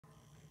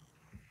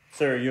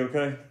Sarah, you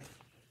okay?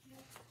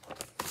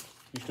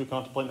 You still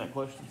contemplating that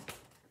question?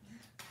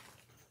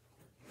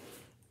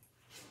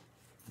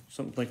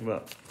 Something to think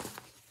about.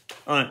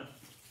 All right.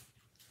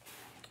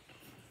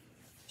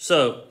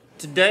 So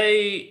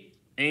today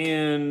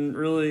and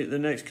really the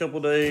next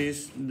couple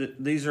days,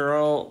 these are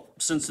all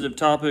sensitive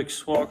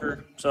topics,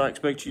 Walker. So I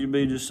expect you to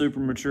be just super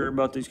mature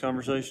about these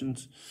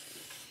conversations.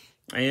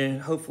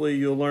 And hopefully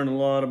you'll learn a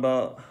lot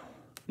about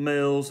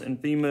males and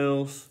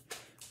females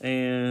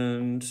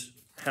and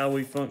how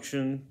we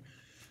function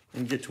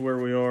and get to where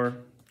we are.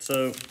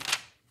 So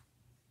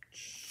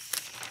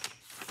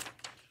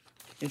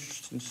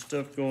interesting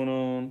stuff going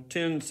on.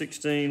 10,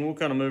 16, we'll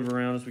kind of move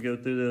around as we go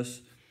through this.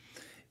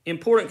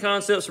 Important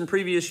concepts from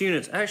previous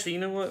units. Actually, you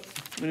know what?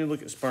 We need to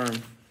look at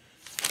sperm.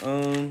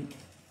 Turn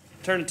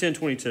to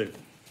 1022.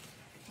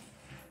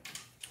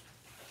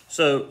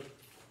 So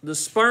the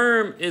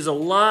sperm is a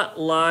lot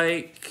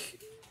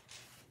like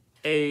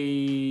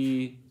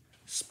a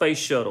space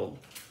shuttle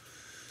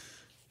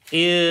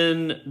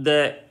in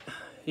that,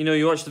 you know,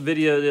 you watched the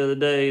video the other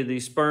day, the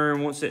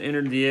sperm, once it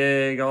entered the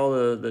egg, all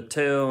the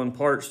tail and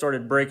parts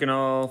started breaking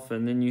off,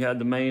 and then you had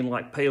the main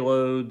like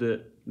payload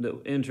that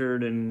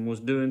entered and was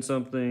doing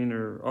something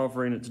or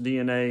offering its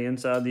DNA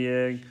inside the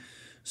egg.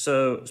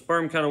 So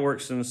sperm kind of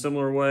works in a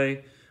similar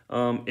way.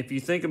 If you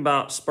think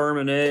about sperm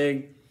and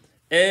egg,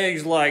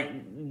 egg's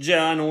like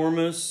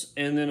ginormous,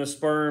 and then a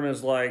sperm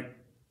is like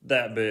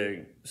that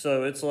big.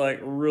 So it's like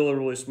really,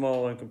 really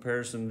small in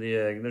comparison to the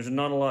egg. There's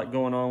not a lot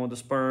going on with the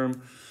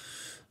sperm.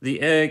 The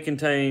egg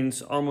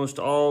contains almost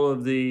all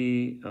of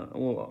the,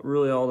 well,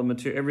 really all the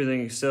material,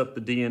 everything except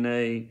the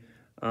DNA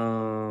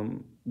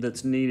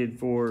that's needed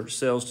for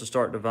cells to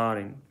start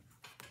dividing.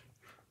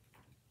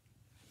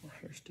 My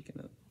hair's sticking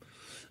up.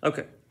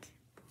 Okay.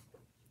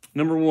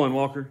 Number one,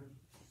 Walker.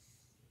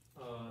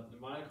 The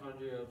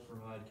mitochondria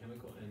provide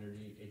chemical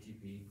energy,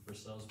 ATP, for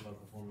cells by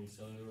performing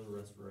cellular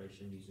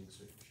respiration using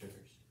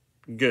sugars.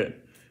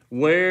 Good.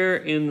 Where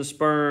in the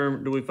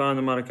sperm do we find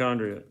the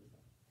mitochondria?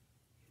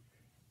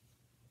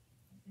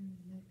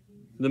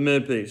 The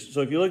mid piece.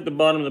 So if you look at the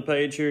bottom of the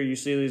page here, you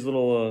see these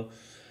little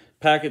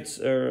packets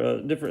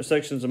or different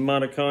sections of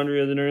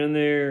mitochondria that are in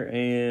there,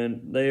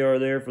 and they are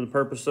there for the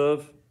purpose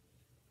of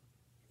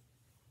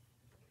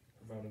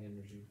providing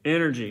energy.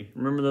 Energy.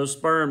 Remember those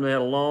sperm, they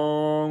had a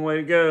long way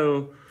to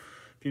go.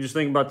 If you just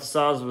think about the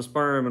size of a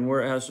sperm and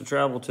where it has to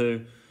travel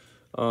to.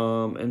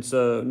 And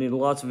so it needs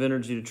lots of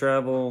energy to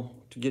travel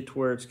to get to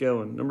where it's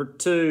going. Number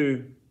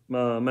two,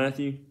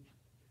 Matthew.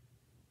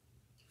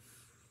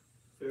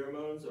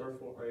 Pheromones are a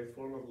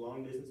form of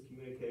long-distance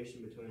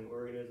communication between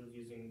organisms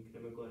using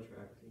chemical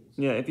attractants.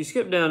 Yeah, if you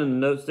skip down in the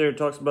notes there, it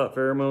talks about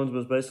pheromones,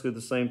 but it's basically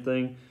the same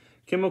thing.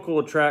 Chemical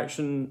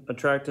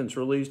attractants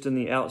released in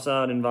the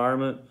outside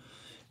environment,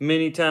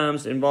 many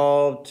times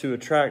involved to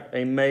attract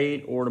a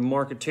mate or to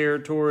mark a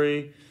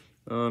territory.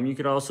 You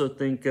could also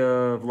think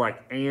of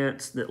like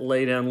ants that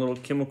lay down little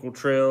chemical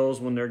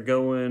trails when they're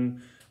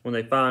going, when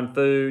they find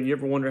food. You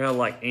ever wonder how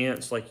like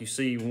ants, like you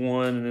see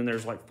one and then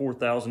there's like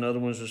 4,000 other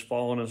ones just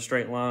following in a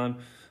straight line?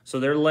 So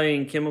they're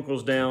laying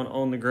chemicals down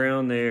on the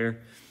ground there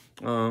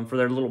for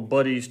their little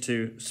buddies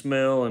to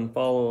smell and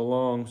follow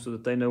along so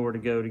that they know where to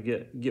go to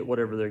get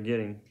whatever they're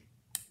getting.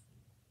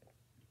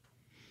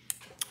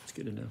 It's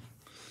good to know.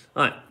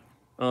 All right.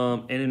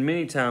 And in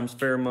many times,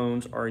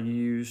 pheromones are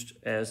used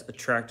as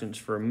attractants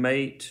for a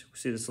mate. We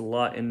see this a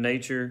lot in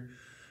nature.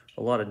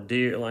 A lot of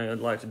deer, I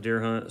like to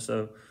deer hunt,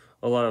 so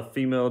a lot of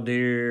female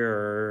deer,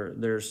 or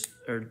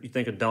you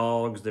think of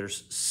dogs,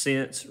 there's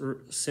scent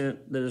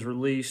that is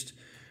released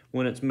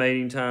when it's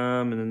mating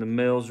time, and then the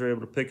males are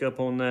able to pick up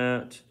on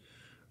that.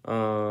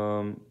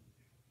 A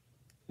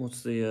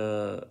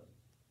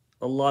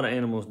lot of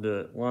animals do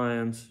it.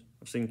 Lions,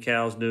 I've seen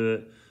cows do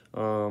it.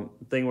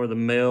 Thing where the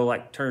male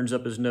like turns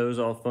up his nose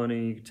all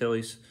funny. You can tell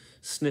he's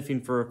sniffing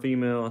for a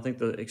female. I think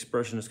the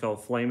expression is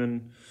called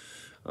flaming,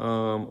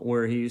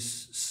 where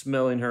he's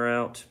smelling her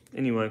out.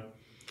 Anyway.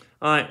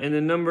 All right, and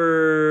then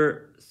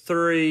number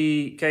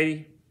three,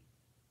 Katie?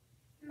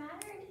 Matter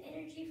and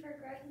energy for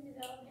growth and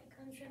development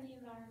comes from the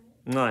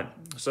environment. All right,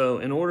 so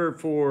in order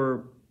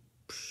for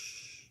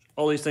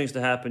all these things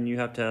to happen, you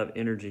have to have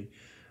energy.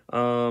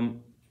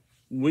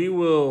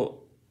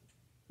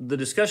 The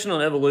discussion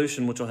on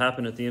evolution, which will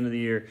happen at the end of the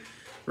year,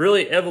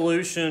 really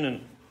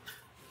evolution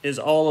is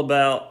all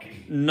about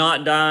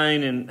not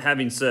dying and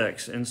having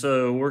sex. And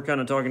so we're kind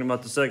of talking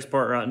about the sex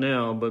part right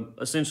now, but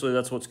essentially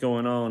that's what's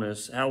going on,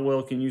 is how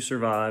well can you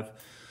survive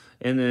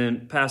and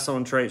then pass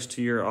on traits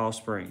to your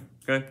offspring,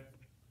 okay?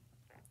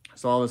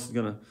 So all this is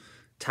gonna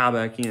tie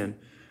back in.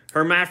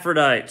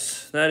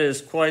 Hermaphrodites, that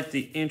is quite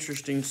the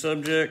interesting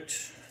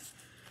subject.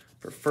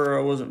 Prefer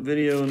I wasn't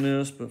videoing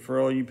this, but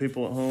for all you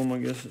people at home, I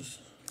guess it's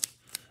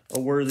a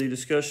worthy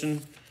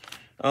discussion.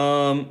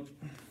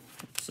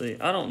 See,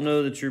 I don't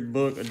know that your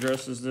book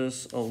addresses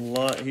this a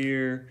lot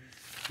here,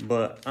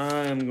 but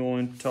I am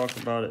going to talk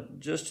about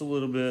it just a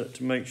little bit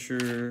to make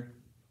sure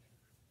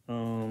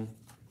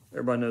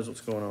everybody knows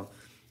what's going on.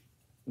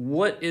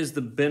 What is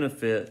the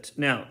benefit?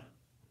 Now,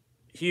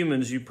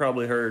 humans, you've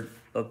probably heard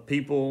of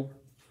people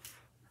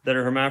that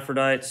are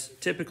hermaphrodites.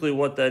 Typically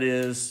what that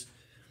is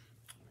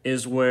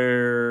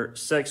where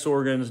sex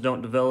organs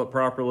don't develop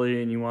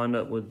properly and you wind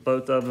up with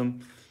both of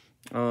them.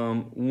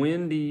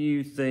 When do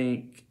you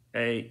think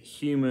a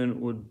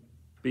human would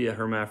be a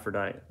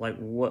hermaphrodite? Like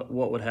what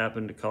would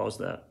happen to cause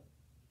that?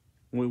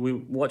 We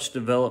watched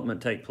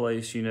development take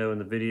place, in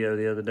the video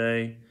the other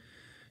day.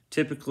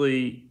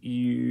 Typically,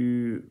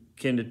 you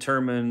can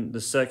determine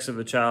the sex of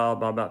a child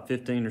by about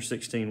 15 or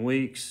 16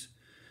 weeks.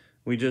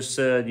 We just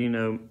said,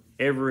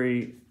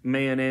 every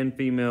man and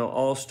female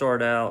all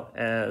start out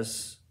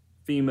as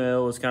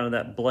female, as kind of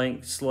that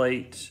blank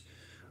slate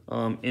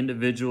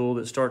individual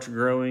that starts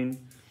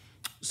growing.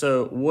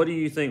 So what do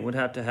you think would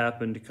have to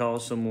happen to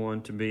cause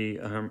someone to be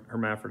a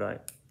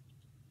hermaphrodite?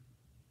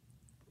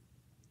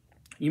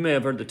 You may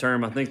have heard the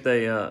term. I think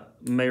they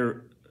may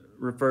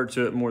refer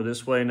to it more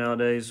this way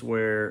nowadays,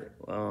 where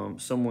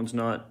someone's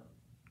not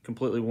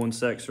completely one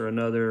sex or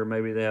another, or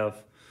maybe they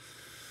have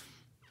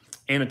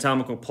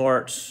anatomical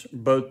parts,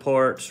 both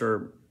parts,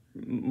 or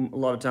a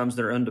lot of times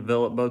they're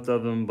undeveloped, both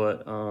of them,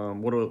 but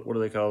what do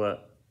they call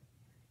that?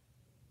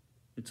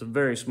 It's a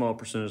very small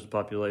percentage of the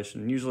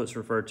population. Usually it's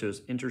referred to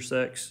as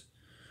intersex.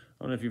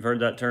 I don't know if you've heard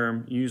that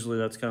term. Usually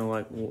that's kind of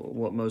like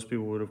what most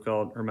people would have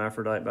called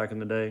hermaphrodite back in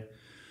the day.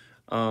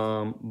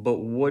 But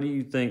what do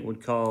you think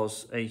would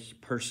cause a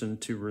person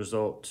to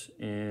result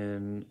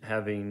in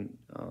having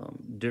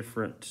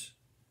different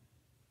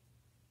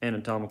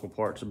anatomical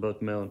parts of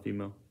both male and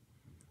female?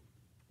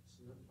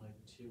 Isn't it like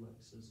 2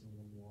 X's and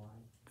 1 Y?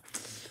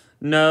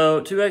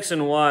 No, 2X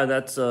and Y,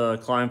 that's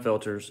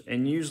Klinefelter's.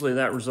 And usually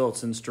that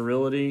results in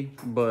sterility,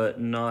 but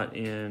not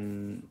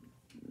in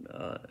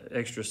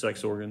extra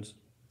sex organs.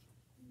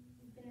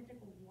 I'm gonna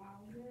take a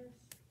wild guess,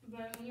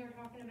 but when you were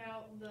talking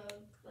about the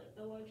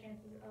low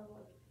chances of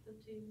the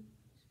two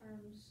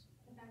sperms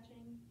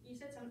attaching, you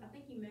said something. I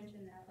think you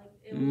mentioned that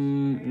it was No.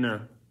 And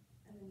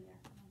then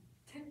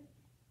yeah.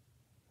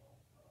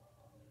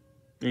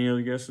 Any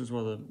other guesses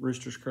while the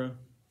roosters crow?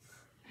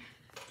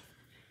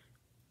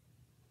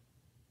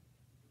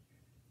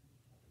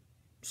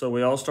 So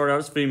we all start out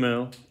as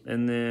female,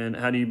 and then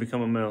how do you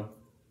become a male?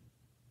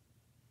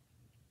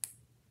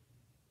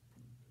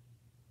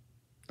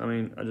 I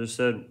mean, I just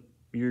said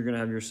you're going to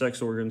have your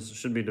sex organs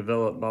should be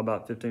developed by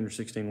about 15 or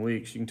 16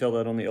 weeks. You can tell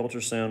that on the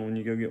ultrasound when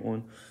you go get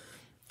one.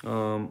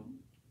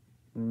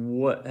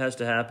 What has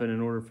to happen in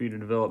order for you to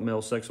develop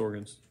male sex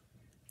organs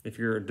if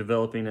you're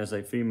developing as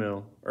a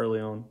female early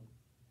on?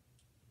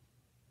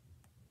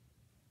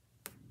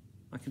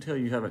 I can tell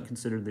you haven't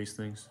considered these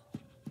things.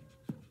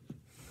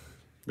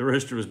 The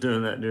rooster was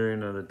doing that during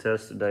the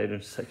test today in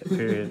the second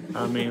period.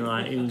 I mean,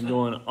 he was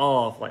going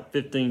off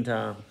 15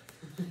 times.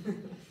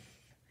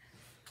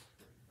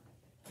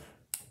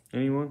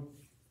 Anyone?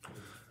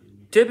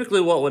 Typically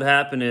what would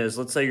happen is,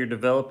 let's say you're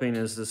developing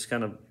as this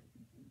kind of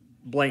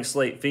blank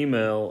slate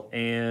female,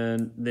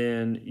 and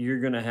then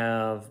you're going to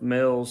have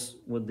males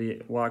with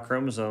the Y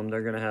chromosome.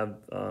 They're going to have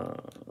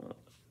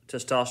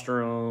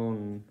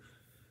testosterone,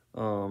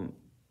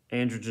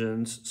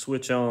 androgens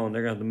switch on.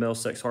 They're going to have the male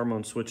sex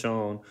hormone switch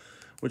on,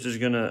 which is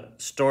going to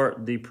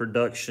start the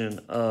production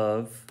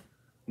of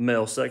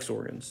male sex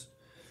organs.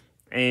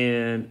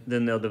 And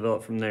then they'll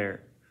develop from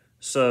there.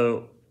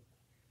 So,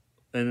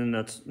 and then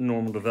that's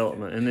normal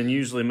development. And then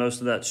usually most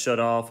of that's shut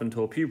off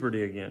until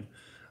puberty again.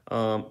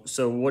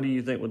 So what do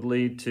you think would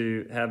lead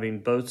to having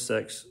both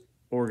sex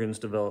organs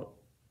develop?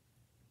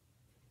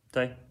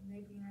 Tay?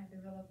 Maybe not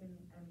developing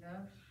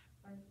enough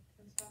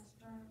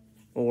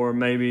testosterone. Or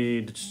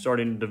maybe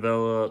starting to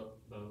develop,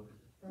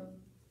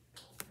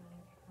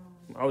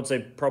 I would say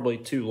probably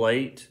too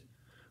late.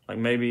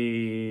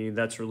 Maybe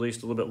that's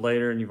released a little bit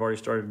later and you've already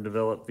started to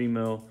develop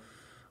female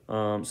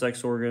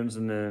sex organs,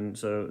 and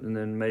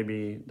then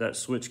maybe that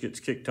switch gets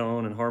kicked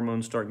on and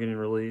hormones start getting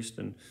released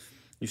and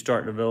you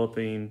start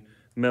developing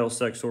male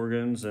sex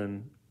organs,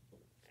 and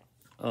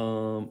a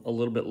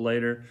little bit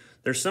later.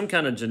 There's some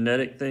kind of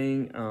genetic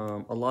thing.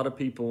 A lot of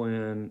people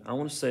I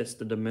want to say it's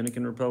the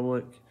Dominican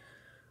Republic,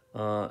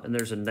 and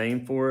there's a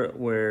name for it,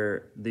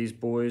 where these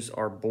boys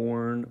are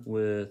born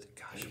with,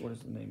 what is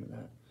the name of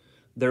that?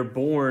 They're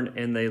born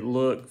and they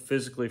look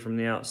physically from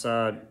the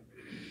outside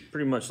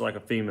pretty much like a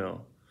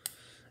female.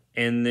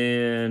 And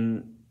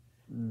then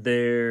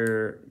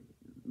their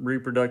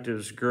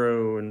reproductives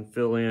grow and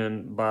fill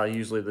in by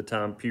usually the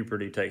time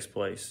puberty takes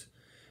place.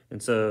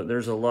 And so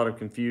there's a lot of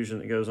confusion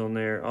that goes on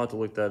there. I'll have to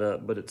look that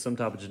up, but it's some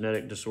type of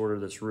genetic disorder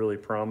that's really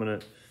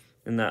prominent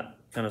in that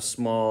kind of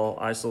small,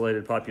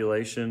 isolated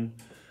population.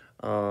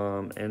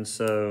 And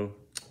so,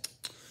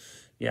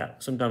 yeah,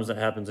 sometimes that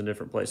happens in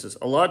different places.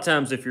 A lot of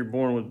times if you're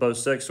born with both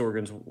sex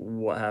organs,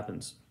 what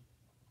happens?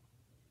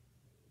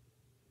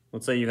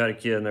 Let's say you had a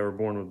kid and they were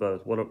born with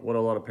both. What a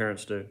lot of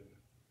parents do?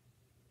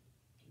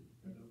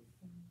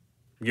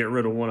 Get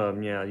rid of one of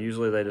them, yeah.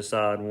 Usually they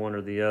decide one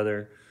or the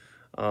other,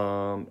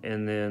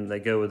 and then they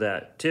go with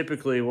that.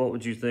 Typically, what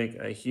would you think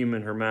a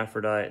human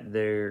hermaphrodite,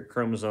 their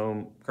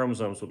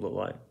chromosomes would look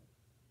like?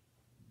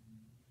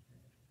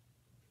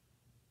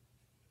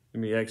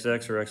 It'd be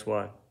XX or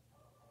XY.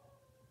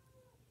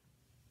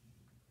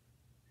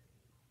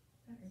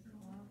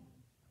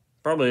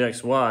 Probably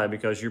XY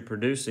because you're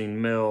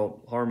producing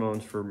male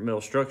hormones for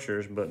male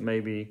structures, but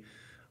maybe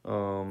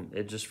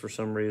it just for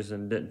some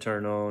reason didn't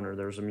turn on, or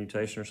there was a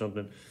mutation or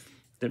something,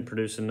 didn't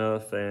produce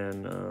enough,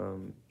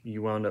 and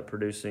you wound up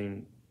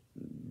producing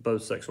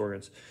both sex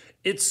organs.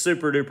 It's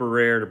super duper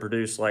rare to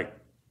produce like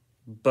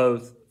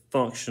both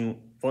functional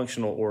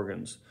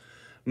organs.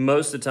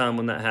 Most of the time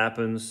when that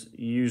happens,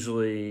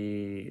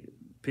 usually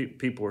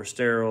people are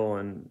sterile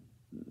and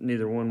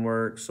neither one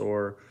works,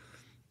 or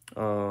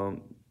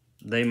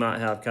they might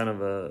have kind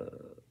of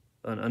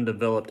an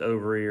undeveloped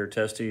ovary or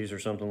testes or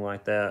something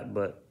like that.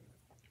 But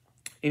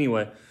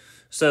anyway,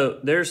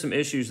 so there's some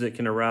issues that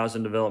can arise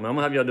in development. I'm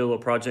gonna have y'all do a little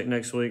project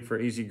next week for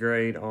easy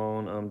grade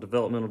on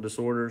developmental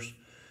disorders.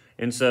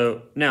 And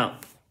so now,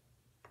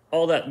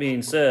 all that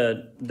being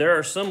said, there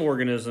are some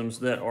organisms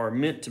that are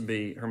meant to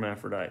be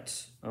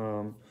hermaphrodites.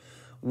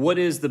 What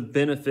is the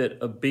benefit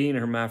of being a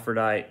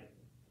hermaphrodite,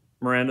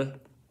 Miranda?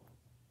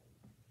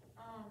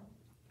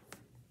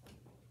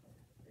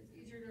 It's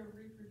easier to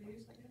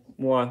reproduce, I guess.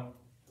 Why?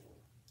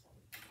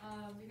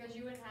 Because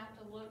you wouldn't have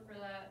to look for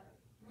that.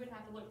 You wouldn't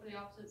have to look for the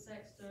opposite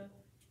sex to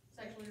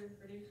sexually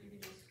reproduce. You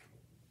could just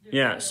do it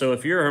Yeah, together. so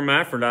if you're a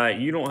hermaphrodite,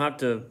 you don't have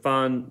to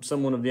find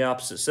someone of the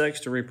opposite sex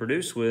to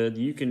reproduce with.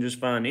 You can just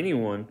find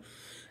anyone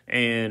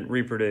and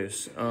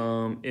reproduce.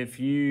 And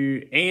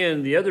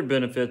the other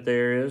benefit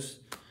there is,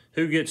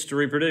 who gets to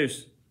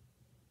reproduce?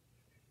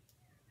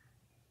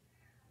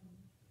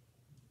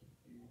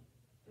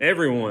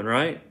 Everyone,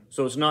 right?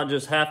 So it's not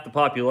just half the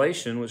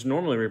population, which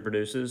normally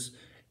reproduces.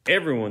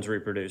 Everyone's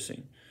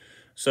reproducing.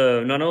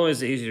 So not only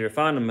is it easier to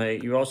find a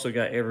mate, you also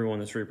got everyone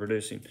that's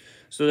reproducing.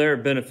 So there are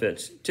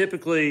benefits.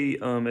 Typically,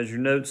 as your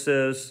note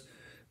says,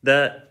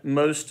 that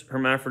most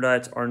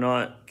hermaphrodites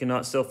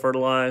cannot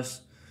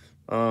self-fertilize.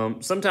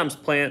 Sometimes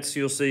plants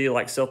you'll see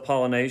like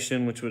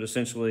self-pollination, which would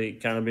essentially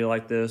kind of be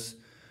like this.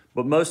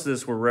 But most of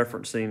this we're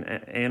referencing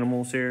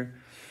animals here.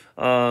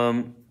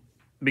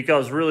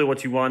 Because really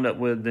what you wind up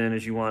with then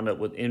is you wind up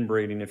with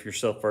inbreeding if you're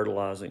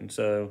self-fertilizing.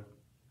 So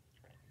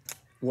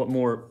what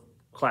more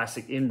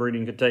classic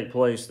inbreeding could take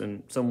place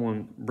than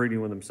someone breeding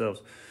with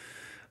themselves?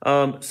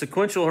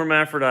 Sequential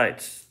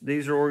hermaphrodites.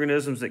 These are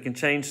organisms that can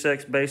change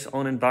sex based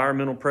on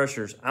environmental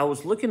pressures. I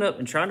was looking up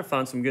and trying to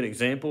find some good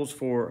examples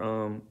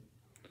for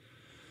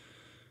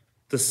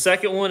the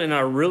second one, and I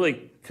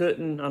really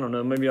couldn't. I don't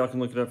know. Maybe y'all can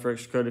look it up for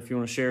extra credit if you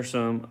want to share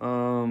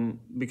some.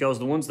 Because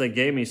the ones they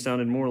gave me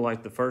sounded more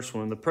like the first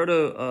one. The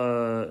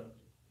proto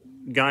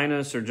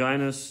gynus or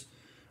gynus.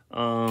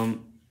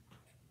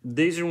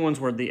 These are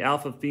ones where the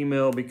alpha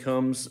female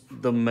becomes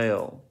the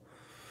male.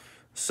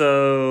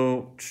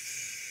 So,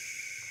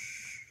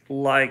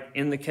 like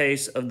in the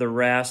case of the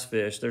wrasse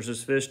fish, there's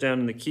this fish down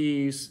in the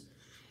Keys,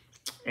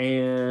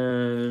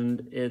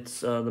 and it's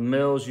the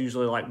male's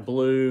usually like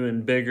blue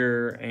and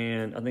bigger,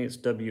 and I think it's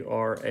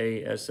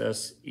WRASSE,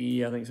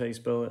 I think is how you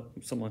spell it,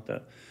 something like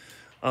that.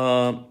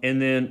 And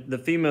then the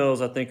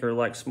females I think are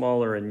like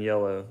smaller and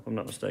yellow, if I'm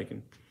not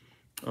mistaken.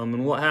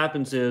 And what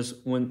happens is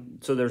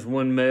so there's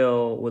one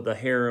male with a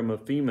harem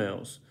of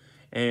females,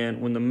 and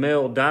when the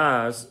male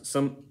dies,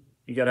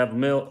 you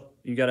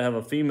gotta have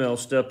a female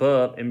step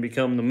up and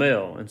become the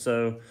male, and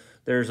so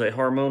there's a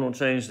hormonal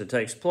change that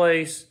takes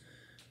place.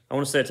 I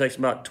want to say it takes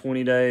about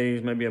 20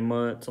 days, maybe a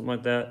month, something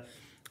like that.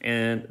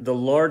 And the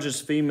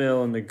largest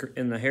female in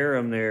the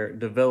harem there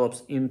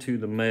develops into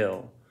the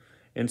male.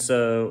 And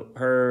so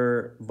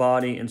her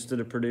body,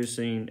 instead of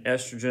producing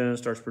estrogen,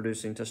 starts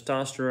producing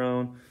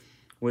testosterone,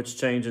 which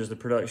changes the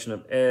production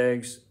of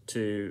eggs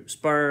to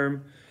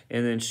sperm.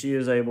 And then she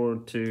is able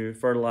to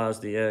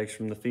fertilize the eggs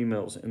from the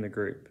females in the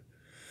group.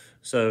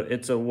 So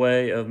it's a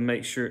way of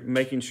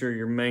making sure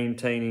you're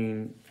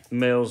maintaining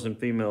males and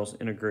females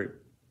in a group.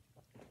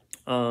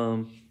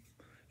 Y'all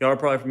are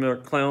probably familiar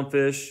with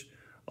clownfish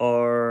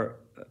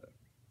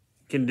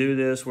can do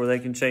this where they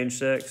can change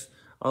sex.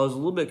 I was a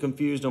little bit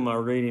confused on my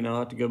reading. I'll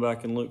have to go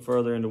back and look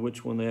further into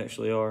which one they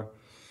actually are.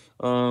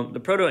 The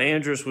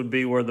proto-androus would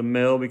be where the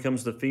male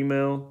becomes the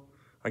female.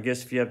 I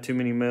guess if you have too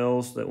many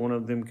males, that one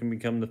of them can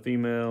become the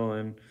female,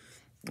 and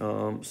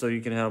so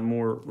you can have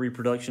more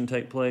reproduction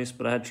take place.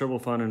 But I had trouble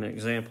finding an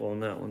example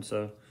on that one,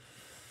 so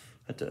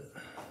I had to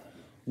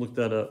look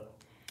that up.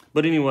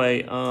 But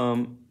anyway,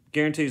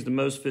 guarantees the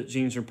most fit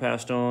genes are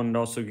passed on, and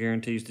also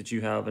guarantees that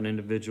you have an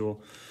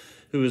individual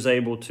who is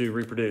able to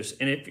reproduce.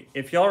 And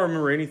if y'all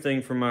remember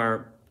anything from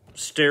our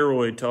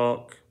steroid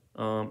talk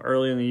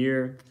early in the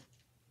year,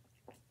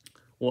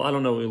 well, I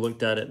don't know if we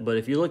looked at it, but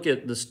if you look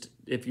at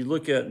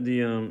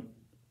the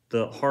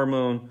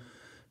hormone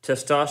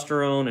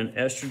testosterone and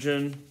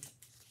estrogen,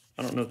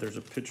 I don't know if there's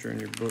a picture in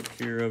your book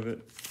here of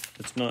it.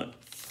 It's not.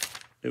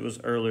 It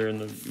was earlier in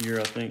the year,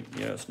 I think.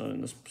 Yeah, it's not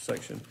in this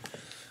section.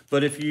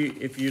 But if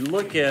you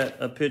look at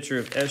a picture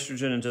of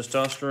estrogen and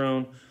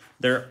testosterone,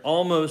 they're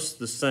almost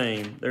the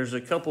same. There's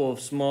a couple of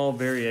small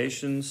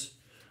variations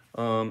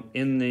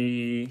in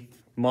the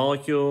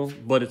molecule,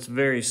 but it's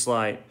very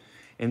slight.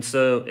 And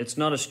so it's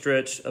not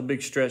a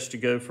big stretch to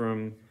go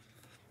from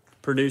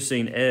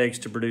producing eggs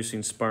to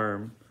producing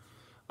sperm.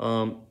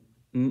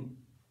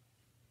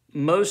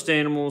 Most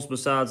animals,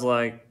 besides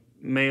like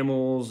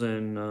mammals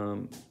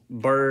and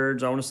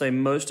birds, I want to say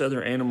most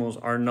other animals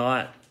are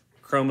not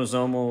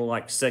chromosomal,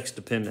 like sex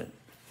dependent.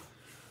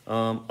 A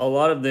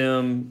lot of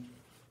them,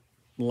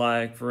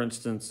 like for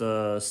instance,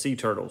 sea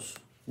turtles,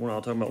 one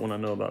I'll talk about one I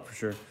know about for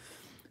sure.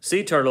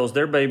 Sea turtles,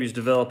 their babies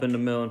develop into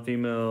male and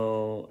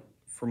female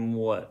from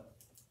what?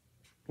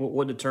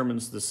 What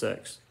determines the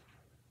sex?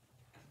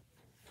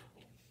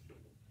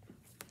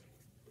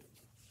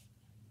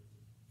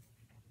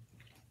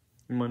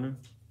 Anybody know?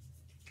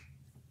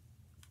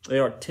 They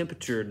are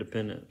temperature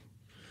dependent.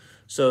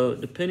 So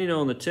depending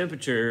on the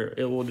temperature,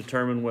 it will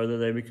determine whether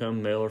they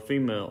become male or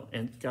female.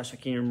 And gosh, I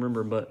can't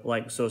remember, but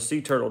like, so a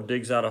sea turtle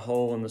digs out a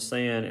hole in the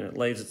sand and it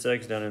lays its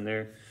eggs down in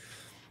there.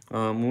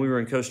 When we were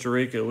in Costa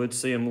Rica, we'd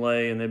see them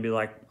lay and they'd be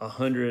like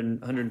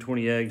 100,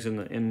 120 eggs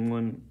in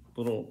one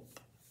little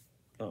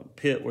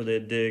pit where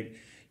they'd dig.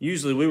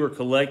 Usually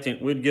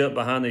we'd get up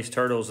behind these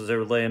turtles as they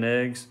were laying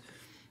eggs,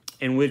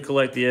 and we'd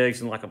collect the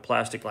eggs in like a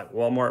plastic, like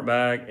Walmart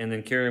bag, and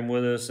then carry them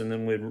with us, and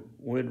then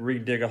we'd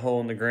re-dig a hole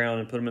in the ground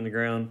and put them in the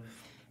ground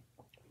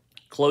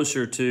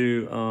closer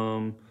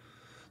to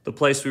the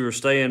place we were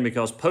staying,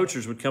 because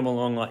poachers would come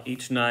along like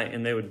each night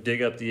and they would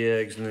dig up the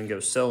eggs and then go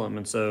sell them.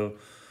 And so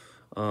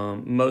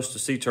most of the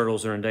sea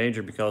turtles are in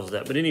danger because of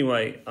that. But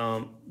anyway,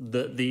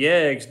 the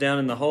eggs down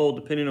in the hole,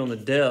 depending on the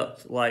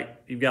depth, like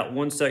you've got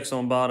one sex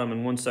on bottom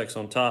and one sex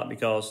on top,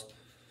 because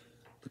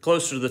the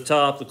closer to the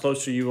top, the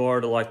closer you are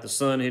to like the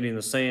sun hitting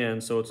the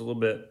sand, so it's a little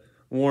bit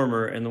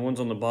warmer, and the ones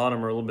on the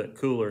bottom are a little bit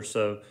cooler,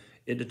 so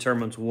it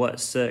determines what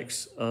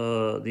sex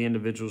the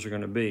individuals are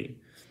going to be.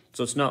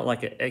 So it's not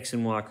like an X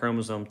and Y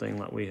chromosome thing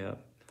like we have.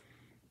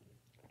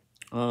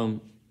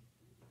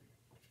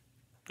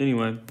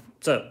 Anyway,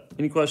 so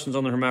any questions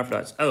on the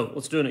hermaphrodites? Oh,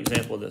 let's do an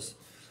example of this.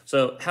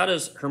 So how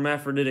does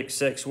hermaphroditic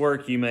sex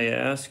work, you may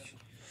ask?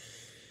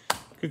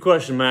 Good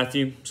question,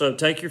 Matthew. So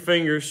take your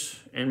fingers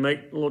and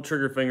make little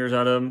trigger fingers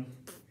out of them.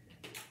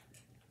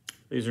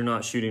 These are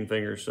not shooting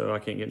fingers, so I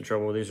can't get in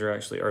trouble. These are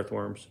actually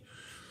earthworms.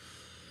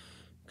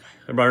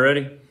 Everybody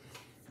ready?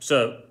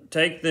 So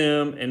take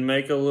them and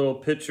make a little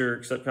picture,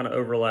 except kind of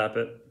overlap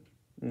it.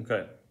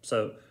 Okay,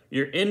 so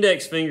your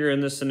index finger in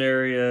this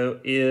scenario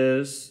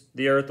is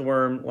the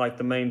earthworm, like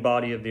the main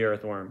body of the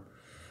earthworm.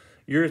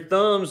 Your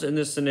thumbs in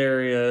this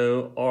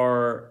scenario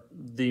are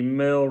the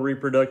male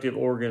reproductive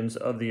organs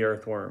of the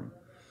earthworm.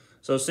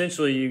 So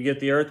essentially you get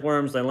the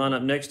earthworms, they line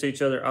up next to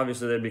each other.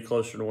 Obviously they'd be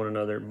closer to one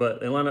another, but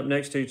they line up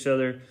next to each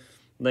other.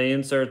 They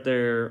insert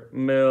their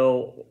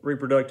male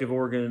reproductive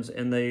organs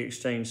and they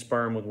exchange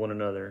sperm with one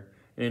another.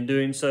 And in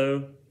doing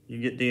so, you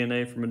get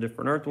DNA from a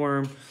different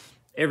earthworm.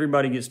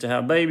 Everybody gets to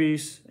have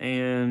babies,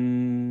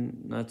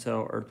 and that's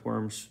how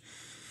earthworms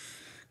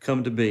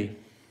come to be.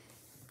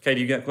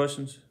 Katie, you got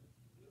questions?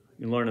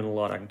 You're learning a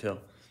lot, I can tell.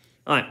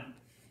 All right.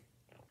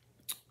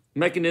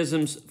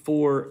 Mechanisms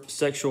for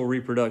sexual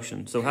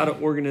reproduction. So how do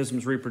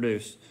organisms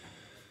reproduce?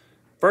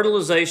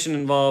 Fertilization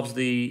involves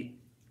the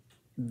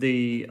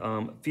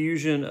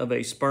fusion of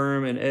a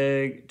sperm and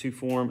egg to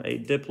form a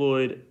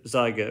diploid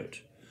zygote.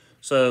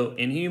 So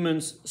in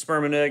humans,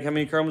 sperm and egg, how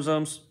many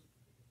chromosomes?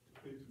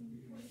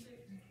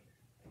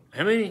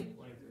 How many?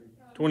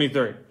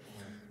 23.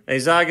 A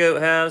zygote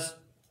has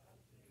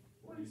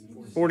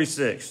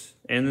 46.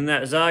 And then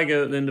that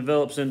zygote then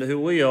develops into who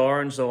we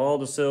are, and so all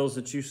the cells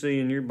that you see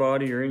in your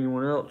body or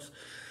anyone else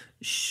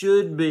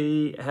should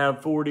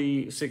have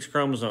 46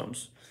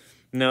 chromosomes.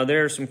 Now,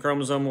 there are some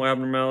chromosomal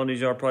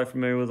abnormalities y'all are probably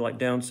familiar with, like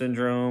Down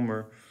syndrome,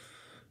 or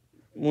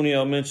one of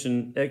y'all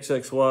mentioned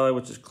XXY,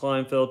 which is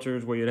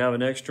Klinefelter's, where you'd have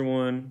an extra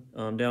one.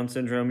 Down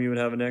syndrome, you would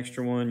have an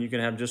extra one. You can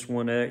have just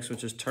one X,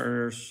 which is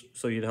Turner's,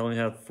 so you'd only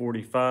have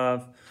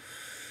 45.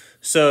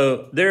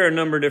 So there are a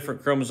number of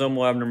different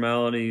chromosomal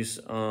abnormalities,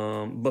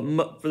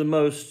 but for the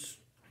most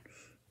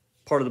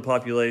part of the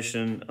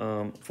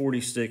population,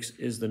 46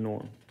 is the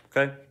norm,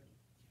 okay?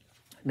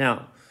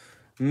 Now,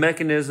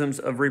 mechanisms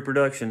of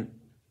reproduction.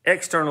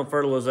 External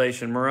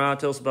fertilization. Mariah,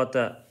 tell us about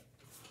that.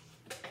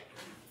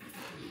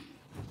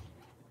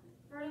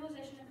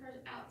 Fertilization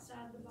occurs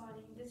outside the body.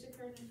 This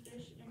occurs in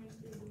fish and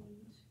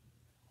amphibians.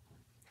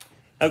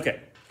 Okay,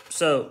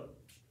 so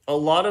a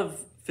lot of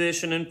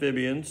fish and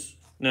amphibians,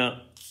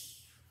 now,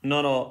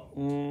 not all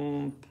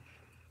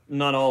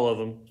of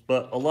them,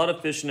 but a lot of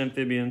fish and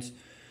amphibians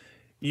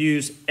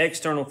use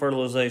external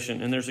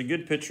fertilization, and there's a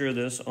good picture of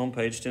this on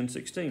page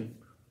 1016.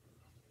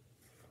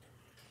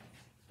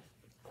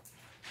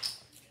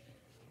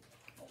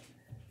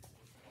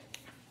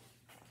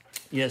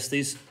 Yes,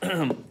 these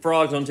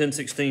frogs on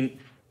 1016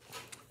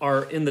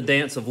 are in the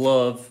dance of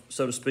love,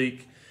 so to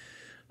speak.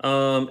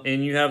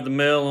 And you have the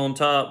male on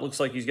top, looks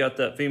like he's got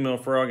that female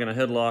frog in a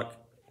headlock,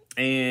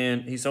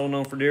 and he's holding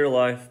on for dear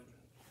life.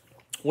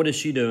 What is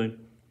she doing?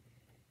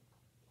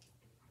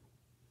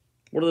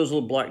 What are those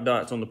little black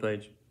dots on the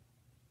page?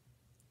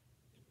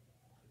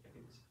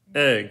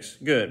 Eggs.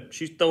 Good.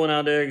 She's throwing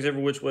out eggs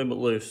every which way but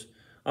loose.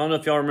 I don't know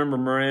if y'all remember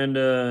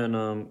Miranda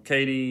and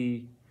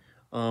Katie.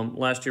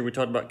 Last year we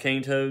talked about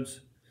cane toads.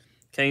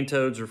 Cane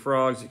toads are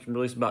frogs that can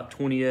release about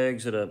 20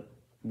 eggs at a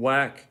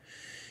whack.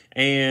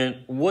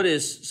 And what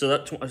is, so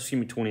that, excuse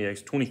me, 20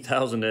 eggs,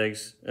 20,000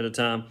 eggs at a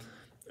time.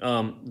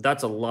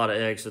 That's a lot of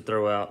eggs to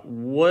throw out.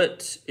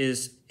 What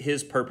is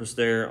his purpose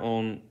there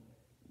on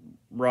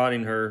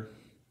riding her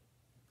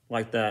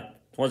like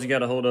that? Why's he got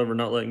to hold over,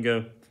 not letting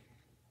go?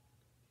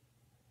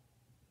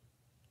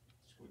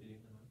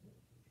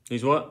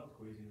 He's what?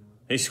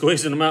 He's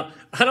squeezing them out.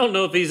 I don't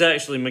know if he's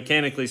actually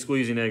mechanically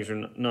squeezing eggs or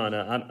not.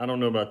 I don't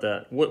know about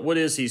that. What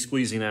is he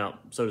squeezing out,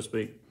 so to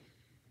speak?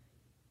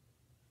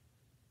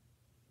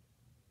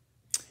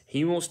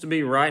 He wants to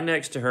be right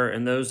next to her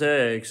and those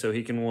eggs so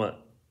he can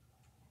what?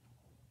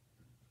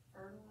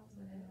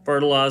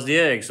 Fertilize the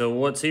egg. So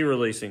what's he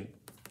releasing?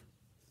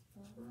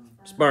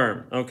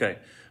 Sperm. Okay.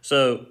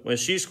 So when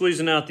she's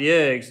squeezing out the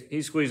eggs,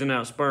 he's squeezing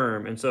out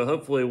sperm. And so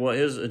hopefully what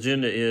his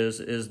agenda is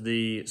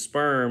the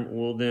sperm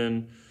will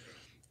then,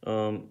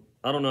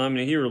 I don't know how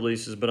many he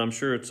releases, but I'm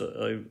sure it's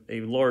a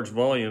large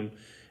volume.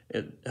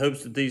 It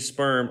hopes that these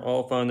sperm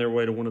all find their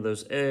way to one of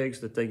those eggs,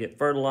 that they get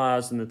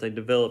fertilized, and that they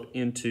develop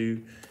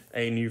into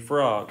a new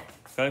frog.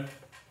 Okay?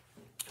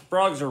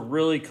 Frogs are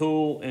really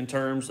cool in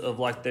terms of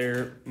like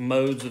their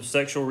modes of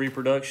sexual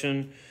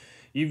reproduction.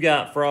 You've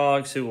got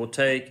frogs who will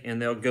take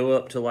and they'll go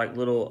up to like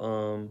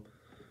little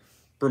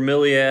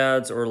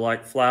bromeliads or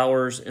like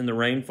flowers in the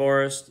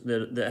rainforest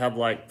that have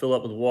like fill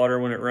up with water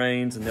when it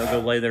rains, and they'll go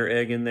lay their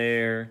egg in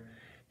there,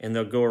 and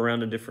they'll go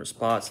around to different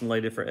spots and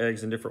lay different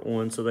eggs in different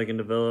ones so they can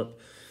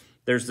develop.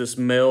 There's this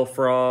male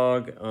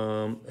frog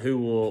who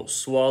will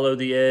swallow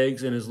the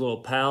eggs in his little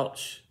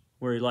pouch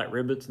where he like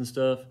ribbits and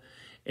stuff,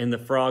 and the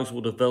frogs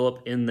will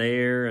develop in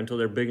there until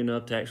they're big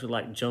enough to actually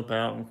like jump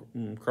out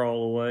and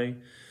crawl away.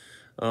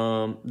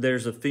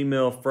 There's a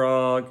female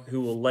frog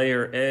who will lay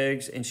her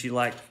eggs, and she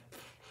like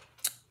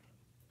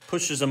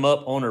pushes them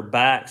up on her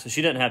back, so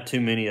she doesn't have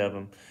too many of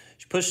them.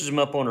 She pushes them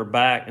up on her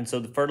back, and so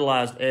the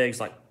fertilized eggs,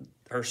 like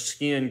her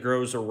skin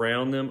grows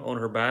around them on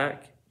her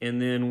back,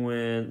 and then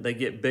when they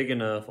get big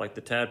enough, like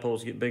the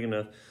tadpoles get big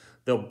enough,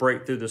 they'll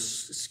break through the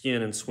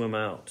skin and swim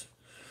out.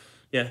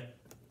 Yeah?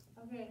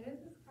 Okay, this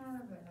is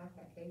kind of like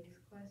an apes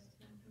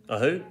question. A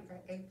who? Like an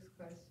apes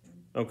question.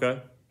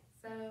 Okay.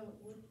 So,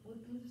 what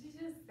you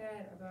just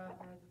said about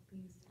like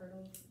these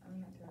turtles, I mean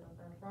not turtles,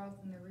 frogs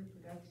and their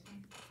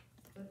reproduction,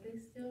 would they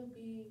still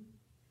be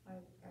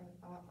like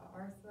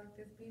our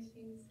selected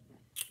species?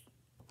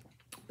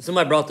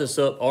 Somebody brought this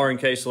up, R and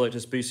K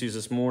selected species,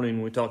 this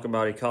morning. We talk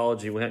about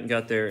ecology. We hadn't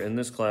got there in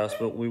this class,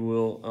 but we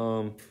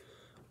will.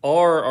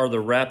 R are the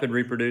rapid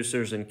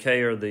reproducers, and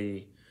K are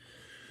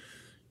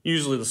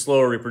usually the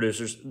slower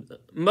reproducers.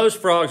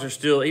 Most frogs are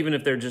still, even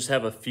if they just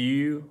have a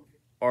few,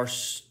 are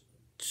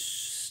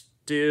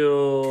still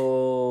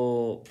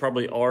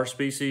probably R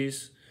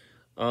species.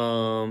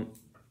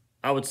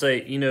 I would say,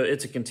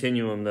 it's a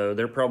continuum, though.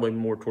 They're probably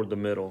more toward the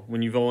middle.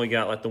 When you've only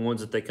got, like, the ones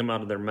that they come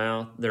out of their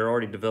mouth, they're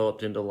already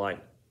developed into, like,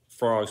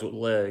 frogs with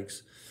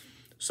legs.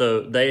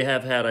 So they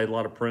have had a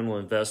lot of parental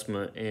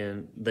investment,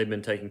 and they've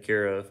been taken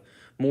care of,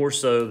 more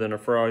so than a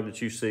frog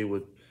that you see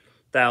with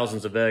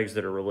thousands of eggs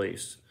that are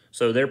released.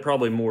 So they're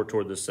probably more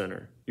toward the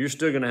center. You're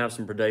still going to have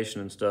some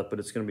predation and stuff, but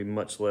it's going to be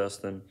much less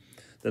than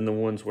the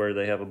ones where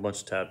they have a bunch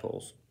of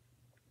tadpoles.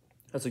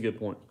 That's a good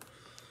point.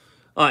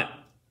 All right.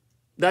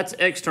 That's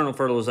external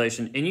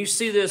fertilization. And you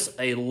see this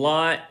a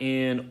lot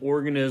in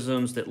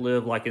organisms that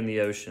live like in the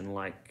ocean,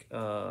 like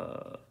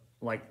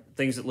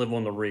things that live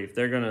on the reef.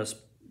 They're going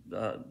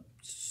to,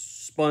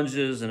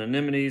 sponges and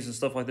anemones and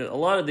stuff like that. A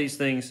lot of these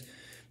things,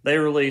 they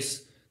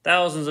release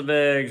thousands of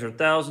eggs or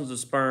thousands of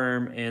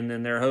sperm, and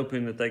then they're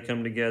hoping that they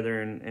come together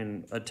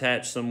and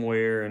attach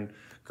somewhere and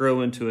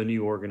grow into a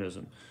new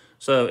organism.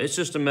 So it's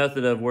just a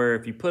method of where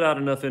if you put out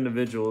enough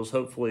individuals,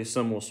 hopefully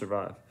some will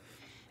survive.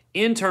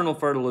 Internal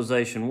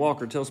fertilization.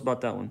 Walker, tell us about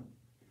that one.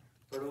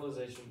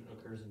 Fertilization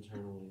occurs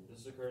internally.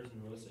 This occurs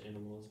in most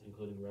animals,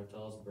 including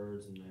reptiles,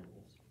 birds, and mammals.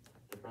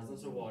 The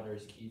presence of water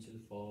is key to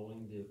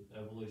following the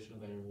evolution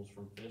of animals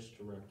from fish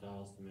to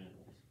reptiles to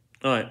mammals.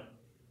 All right.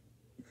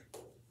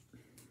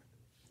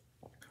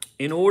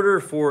 In order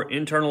for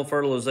internal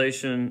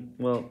fertilization,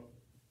 well,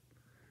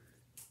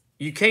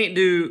 you can't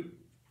do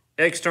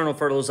external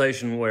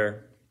fertilization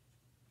where?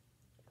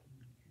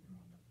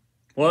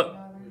 What?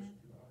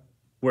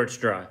 Where it's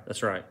dry,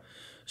 that's right.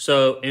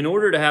 So in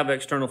order to have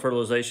external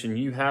fertilization,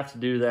 you have to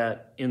do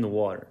that in the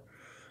water.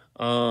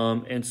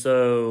 And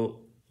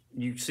so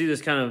you see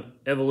this kind of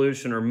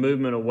evolution or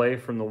movement away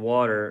from the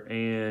water,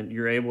 and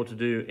you're able to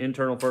do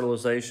internal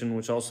fertilization,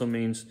 which also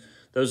means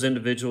those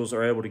individuals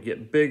are able to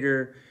get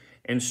bigger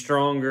and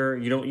stronger.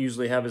 You don't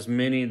usually have as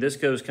many. This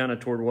goes kind of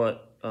toward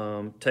what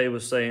Tay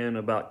was saying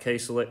about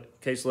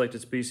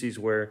K-selected species,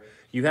 where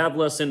you have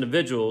less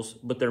individuals,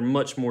 but they're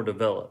much more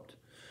developed.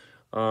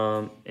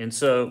 And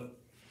so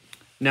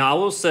now I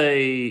will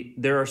say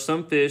there are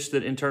some fish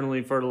that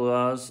internally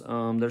fertilize.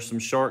 There's some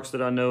sharks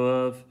that I know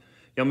of.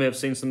 Y'all may have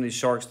seen some of these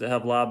sharks that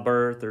have live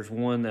birth. There's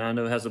one that I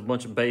know has a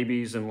bunch of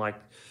babies, and like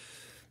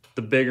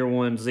The bigger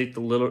ones eat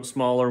the little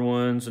smaller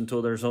ones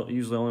until there's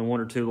usually only 1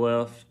 or 2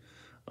 left,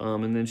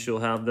 and then she'll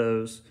have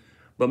those.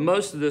 But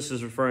most of this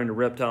is referring to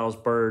reptiles,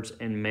 birds,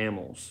 and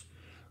mammals.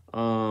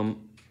 A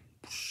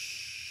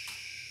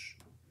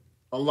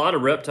lot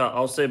of reptiles,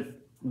 I'll say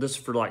this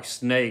for like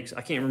snakes,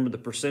 I can't remember the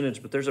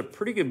percentage, but there's a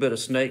pretty good bit of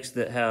snakes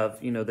that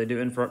have, they do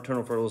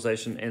internal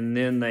fertilization, and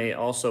then they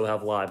also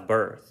have live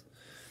birth.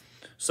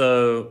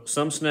 So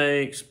some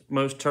snakes,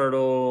 most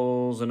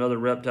turtles, and other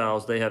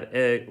reptiles, they have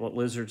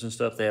lizards and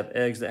stuff, they have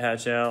eggs that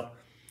hatch out.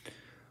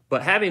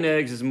 But having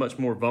eggs is much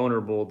more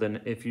vulnerable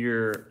than if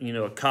you're,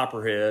 a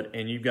copperhead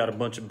and you've got a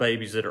bunch of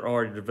babies that are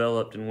already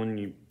developed, and when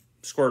you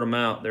squirt them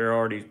out, they're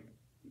already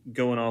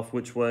going off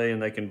which way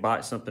and they can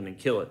bite something and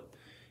kill it.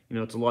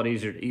 It's a lot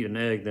easier to eat an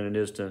egg than it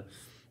is to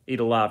eat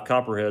a live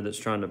copperhead that's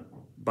trying to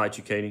bite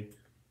you, Katie.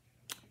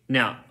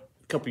 Now,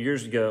 a couple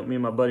years ago, me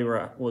and my buddy were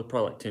out, well,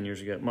 probably like 10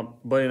 years ago, my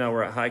buddy and I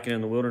were out hiking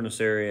in the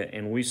wilderness area,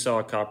 and we saw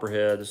a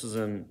copperhead. This is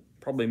in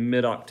probably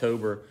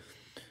mid-October,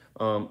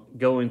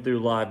 going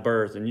through live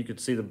birth, and you could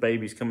see the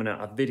babies coming out.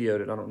 I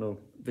videoed it. I don't know,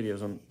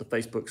 videos on the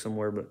Facebook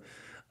somewhere, but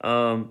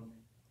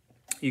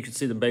you could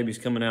see the babies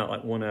coming out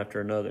like one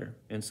after another.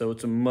 And so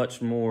it's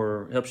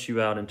helps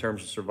you out in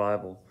terms of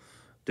survival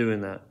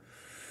doing that.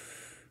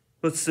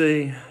 Let's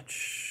see.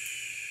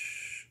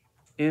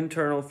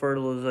 Internal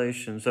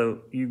fertilization. So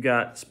you've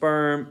got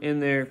sperm in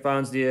there,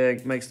 finds the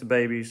egg, makes the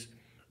babies.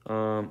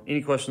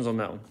 Any questions on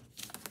that one?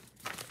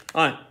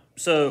 All right.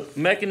 So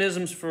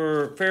mechanisms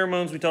for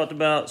pheromones we talked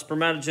about.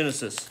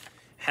 Spermatogenesis.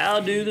 How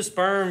do the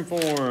sperm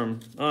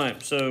form? All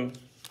right. So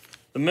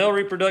the male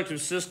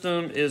reproductive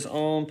system is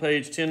on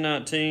page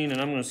 1019, and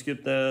I'm going to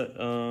skip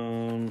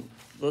that.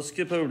 Let's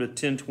skip over to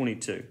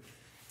 1022.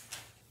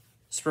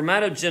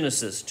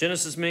 Spermatogenesis.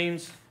 Genesis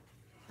means?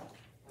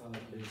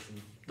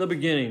 The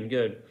beginning.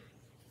 Good.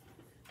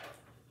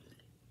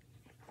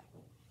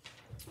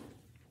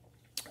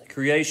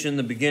 Creation,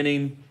 the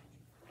beginning.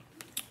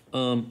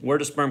 Where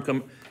does sperm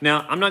come?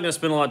 Now, I'm not going to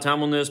spend a lot of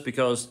time on this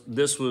because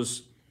this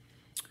was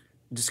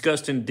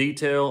discussed in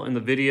detail in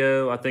the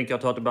video. I think y'all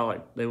talked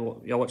about,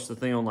 y'all watched the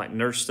thing on like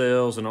nurse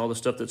cells and all the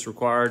stuff that's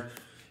required.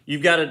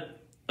 You've got to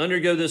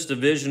undergo this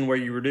division where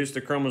you reduce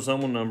the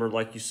chromosomal number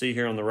like you see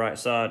here on the right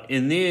side.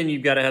 And then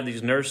you've got to have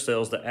these nurse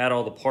cells that add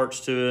all the parts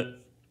to it.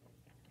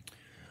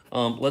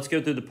 Let's go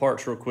through the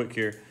parts real quick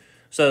here.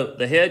 So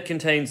the head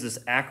contains this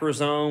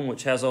acrosome,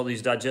 which has all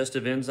these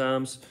digestive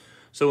enzymes.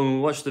 So when we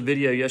watched the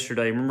video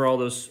yesterday, remember all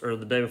those, or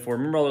the day before,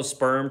 remember all those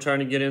sperm trying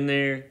to get in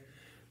there?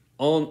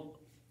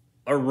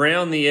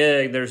 Around the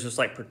egg, there's this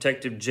like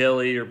protective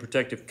jelly or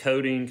protective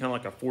coating, kind of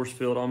like a force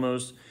field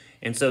almost.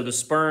 And so the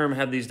sperm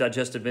have these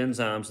digestive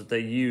enzymes that they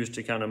use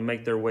to kind of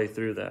make their way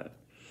through that.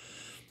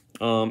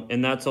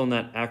 And that's on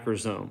that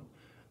acrosome.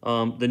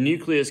 The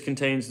nucleus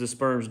contains the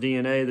sperm's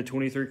DNA, the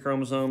 23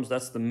 chromosomes.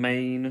 That's the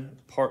main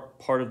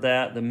part of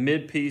that. The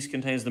mid piece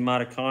contains the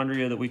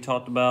mitochondria that we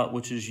talked about,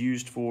 which is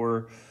used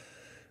for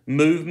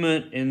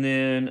movement. And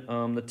then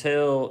the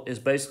tail is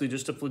basically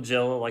just a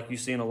flagella like you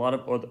see in a lot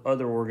of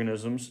other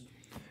organisms,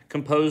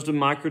 composed of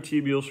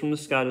microtubules from the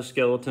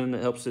cytoskeleton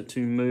that helps it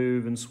to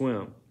move and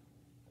swim.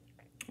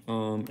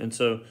 And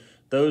so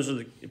those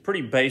are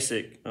pretty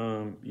basic.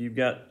 You've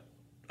got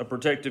a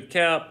protective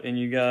cap, and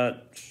you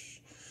got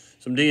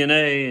some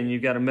DNA, and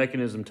you've got a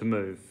mechanism to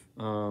move.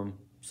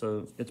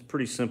 So it's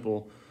pretty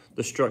simple,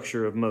 the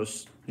structure of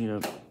most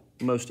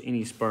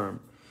any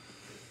sperm.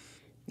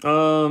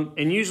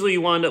 And usually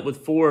you wind up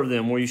with 4 of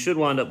them, or you should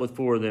wind up with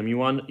 4 of them.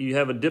 You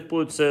have a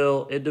diploid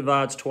cell, it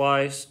divides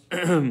twice.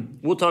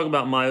 We'll talk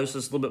about meiosis a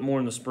little bit more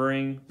in the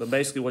spring, but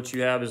basically what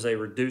you have is a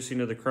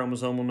reducing of the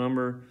chromosomal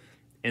number,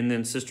 and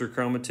then sister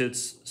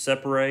chromatids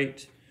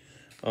separate.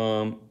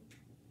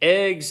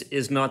 Eggs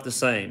is not the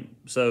same.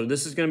 So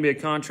this is going to be a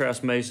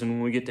contrast mason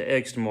when we get to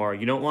eggs tomorrow.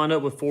 You don't wind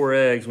up with 4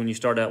 eggs when you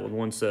start out with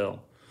 1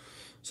 cell.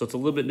 So it's a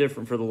little bit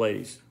different for the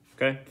ladies,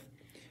 okay?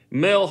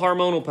 Male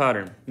hormonal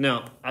pattern.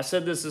 Now, I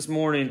said this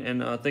morning,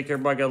 and I think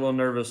everybody got a little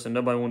nervous and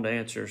nobody wanted to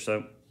answer,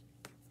 so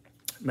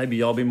maybe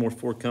y'all be more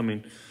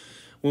forthcoming.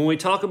 When we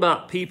talk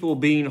about people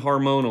being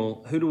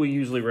hormonal, who do we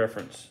usually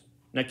reference?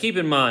 Now, keep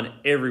in mind,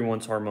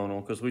 everyone's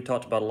hormonal, because we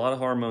talked about a lot of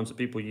hormones that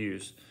people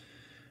use.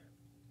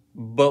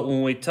 But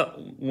when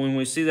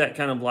we see that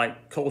kind of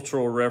like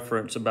cultural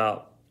reference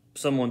about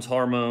someone's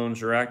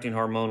hormones or acting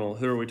hormonal,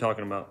 who are we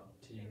talking about?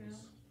 Teens.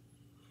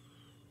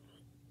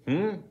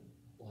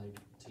 Like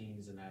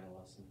teens and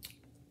adolescents.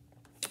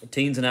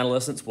 Teens and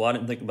adolescents? Well, I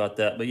didn't think about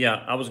that. But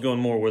yeah, I was going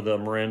more with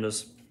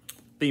Miranda's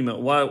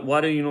female.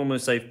 Why do you normally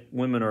say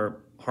women are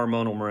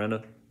hormonal,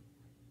 Miranda?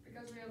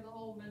 Because we have the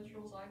whole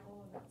menstrual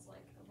cycle, and it's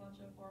like a bunch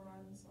of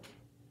hormones.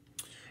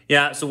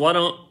 Yeah, so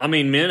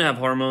men have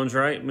hormones,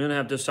 right? Men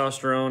have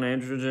testosterone,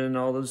 androgen,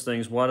 all those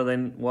things. Why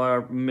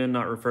are men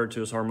not referred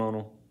to as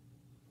hormonal?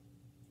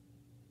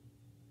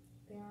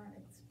 They aren't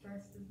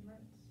expressed as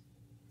much.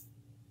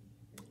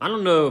 I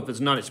don't know if it's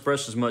not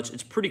expressed as much.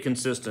 It's pretty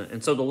consistent.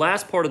 And so the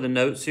last part of the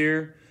notes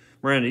here,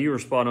 Miranda, you were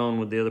spot on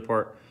with the other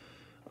part.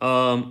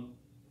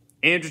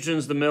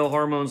 Androgens, the male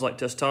hormones like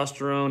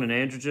testosterone and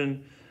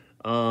androgen.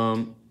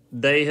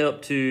 they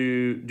help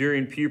to,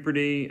 during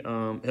puberty,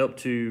 help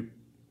to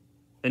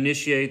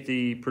initiate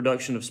the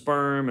production of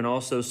sperm and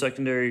also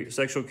secondary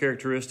sexual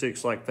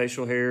characteristics like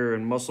facial hair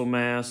and muscle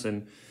mass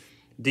and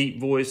deep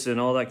voice and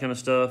all that kind of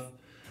stuff.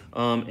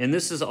 And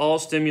this is all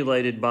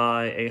stimulated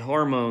by a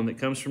hormone that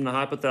comes from the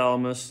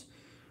hypothalamus,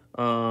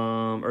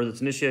 or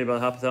that's initiated by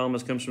the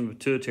hypothalamus, comes from the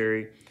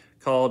pituitary,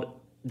 called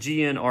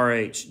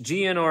GnRH.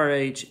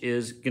 GnRH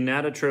is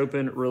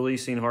gonadotropin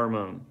releasing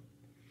hormone.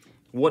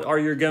 What are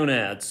your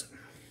gonads?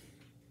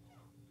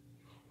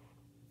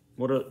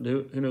 Who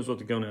knows what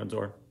the gonads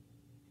are?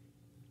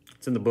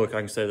 It's in the book. I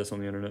can say this on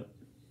the internet.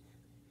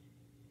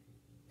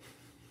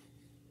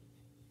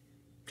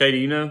 Katie,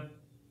 you know?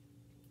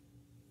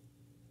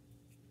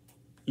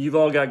 You've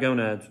all got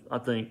gonads, I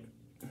think,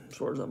 as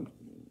far as I'm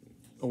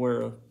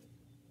aware of.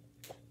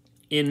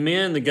 In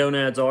men, the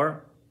gonads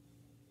are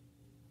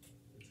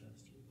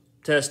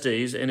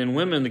testes, and in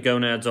women, the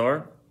gonads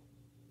are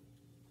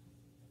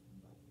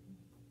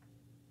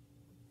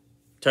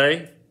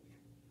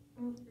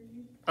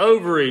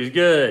ovaries.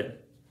 Good.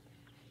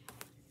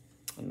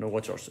 I don't know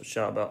what y'all are so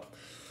shy about.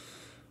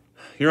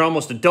 You're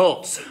almost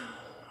adults.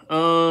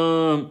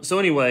 So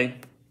anyway,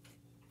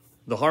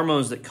 the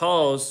hormones that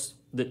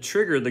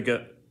trigger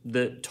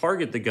that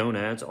target the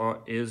gonads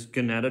is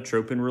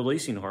gonadotropin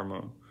releasing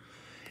hormone.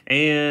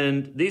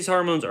 And these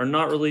hormones are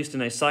not released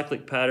in a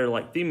cyclic pattern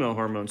like female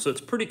hormones, so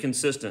it's pretty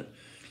consistent.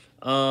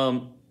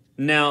 Now,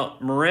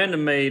 Miranda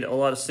made a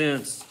lot of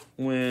sense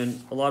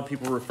when a lot of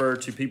people refer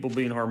to people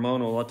being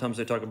hormonal. A lot of times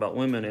they talk about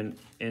women,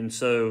 and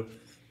so,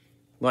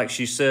 like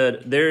she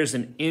said, there's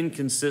an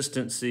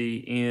inconsistency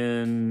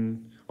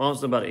in, well,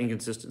 it's not about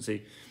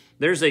inconsistency.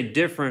 There's a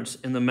difference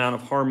in the amount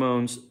of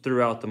hormones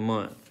throughout the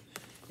month.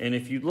 And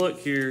if you look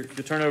here, if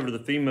you turn over to the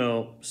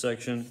female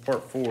section,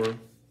 part 4,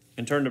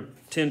 and turn to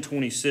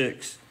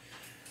 1026.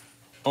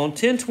 On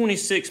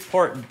 1026,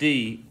 part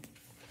D,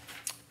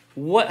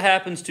 what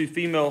happens to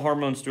female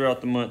hormones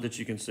throughout the month that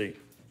you can see?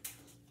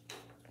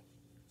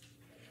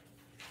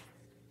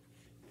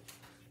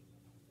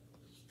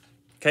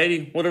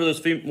 Katie, what are those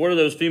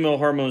female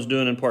hormones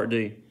doing in part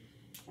D?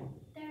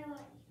 They're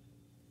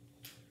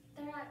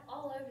like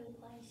all over the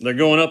place. They're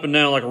going up and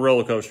down like a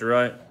roller coaster,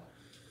 right?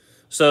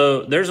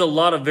 So there's a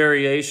lot of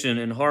variation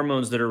in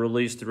hormones that are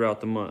released throughout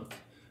the month.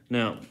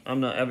 Now, I'm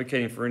not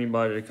advocating for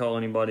anybody to call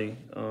anybody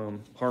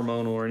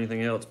hormonal or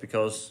anything else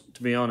because,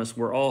 to be honest,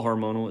 we're all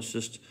hormonal. It's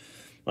just,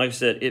 like I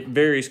said, it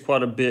varies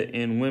quite a bit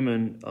in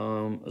women,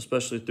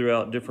 especially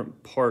throughout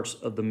different parts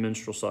of the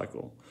menstrual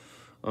cycle.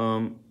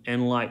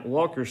 And like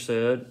Walker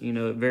said, you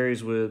know, it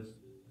varies with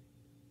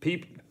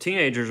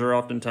teenagers are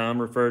oftentimes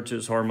referred to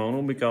as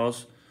hormonal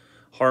because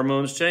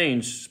hormones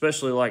change,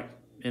 especially like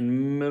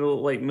in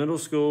late middle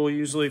school,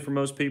 usually for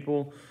most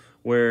people,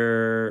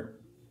 where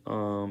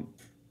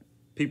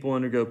people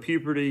undergo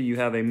puberty. You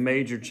have a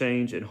major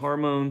change in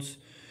hormones,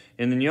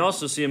 and then you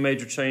also see a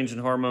major change in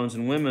hormones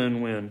in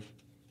women when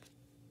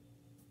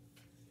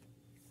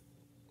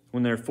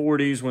they're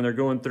 40s, when they're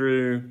going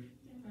through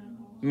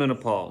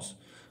menopause.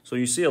 So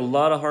you see a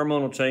lot of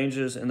hormonal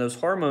changes, and those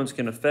hormones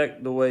can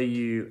affect the way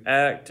you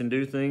act and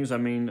do things. I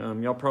mean,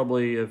 y'all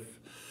probably have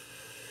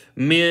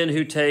men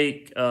who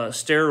take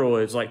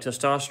steroids like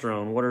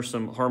testosterone. What are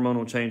some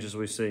hormonal changes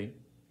we see?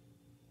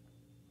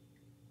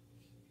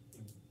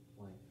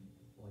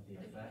 Like the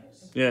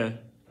effects? Yeah.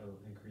 Oh,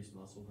 increased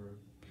muscle growth.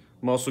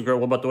 Muscle growth.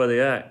 What about the way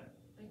they act?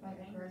 Like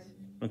aggression.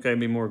 Okay,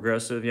 be more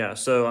aggressive. Yeah.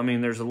 So, I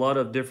mean, there's a lot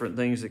of different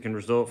things that can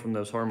result from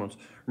those hormones.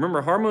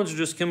 Remember, hormones are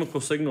just chemical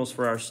signals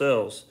for our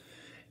cells.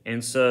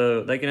 And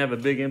so they can have a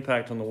big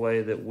impact on the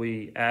way that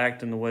we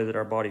act and the way that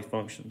our body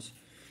functions.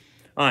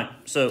 All right,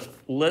 so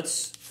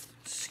let's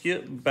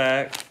skip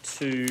back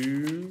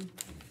to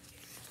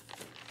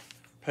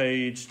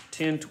page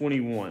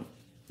 1021.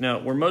 Now,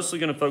 we're mostly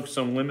going to focus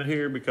on women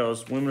here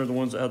because women are the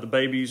ones that have the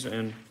babies,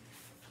 and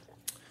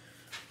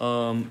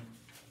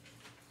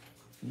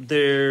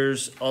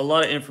there's a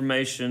lot of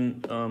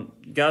information.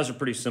 Guys are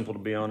pretty simple, to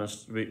be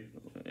honest.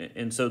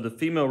 And so the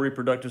female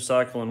reproductive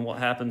cycle and what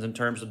happens in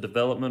terms of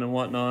development and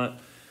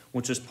whatnot,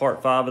 which is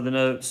part 5 of the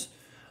notes,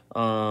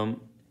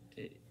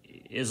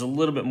 is a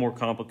little bit more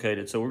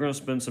complicated. So we're going to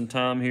spend some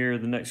time here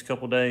the next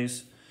couple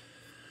days.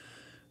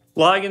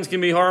 Ligands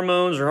can be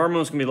hormones, or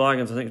hormones can be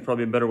ligands. I think it's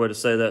probably a better way to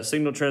say that.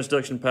 Signal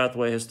transduction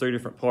pathway has 3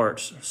 different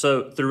parts.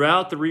 So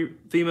throughout the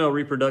female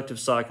reproductive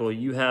cycle,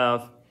 you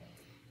have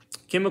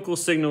chemical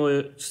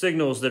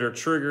signals that are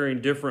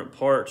triggering different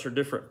parts or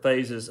different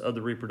phases of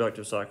the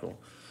reproductive cycle.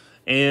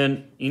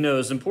 And, you know,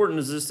 as important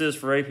as this is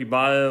for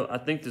Apbio, I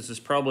think this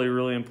is probably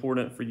really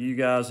important for you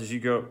guys as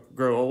you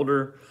grow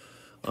older.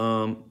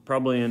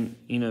 Probably in,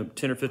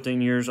 10 or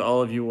 15 years,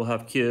 all of you will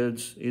have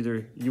kids.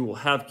 Either you will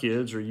have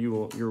kids or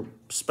your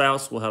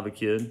spouse will have a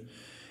kid.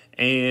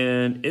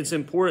 And it's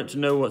important to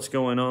know what's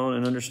going on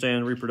and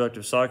understand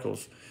reproductive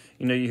cycles.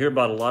 You know, you hear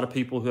about a lot of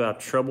people who have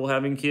trouble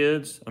having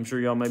kids. I'm sure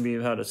y'all maybe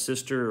have had a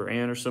sister or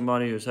aunt or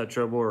somebody who's had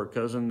trouble, or a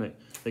cousin that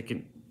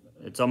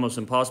it's almost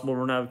impossible for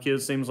them to have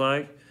kids, seems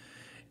like.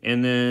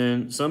 And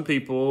then some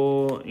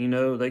people, you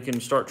know, they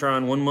can start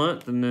trying 1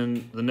 month and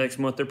then the next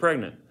month they're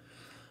pregnant.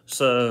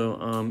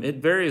 So it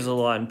varies a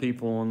lot in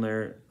people on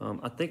there.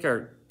 I think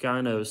our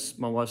gynos,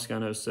 my wife's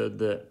gyno said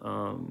that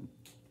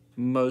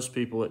most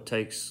people it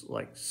takes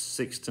like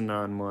 6 to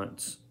 9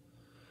 months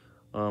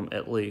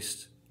at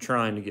least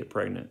trying to get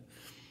pregnant.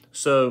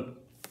 So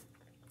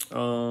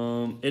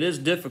it is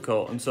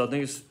difficult, and so I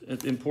think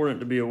it's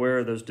important to be aware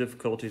of those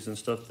difficulties and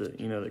stuff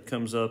that, you know, that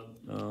comes up,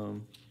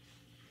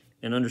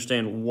 and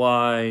understand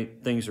why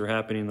things are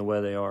happening the way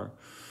they are.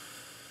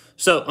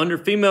 So under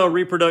female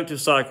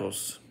reproductive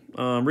cycles,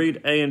 read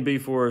A and B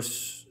for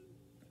us,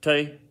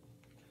 Tay.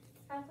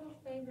 Cycles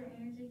favor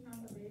energy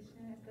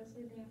conservation,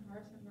 especially during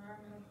harsh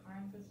environmental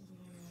times such as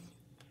winter.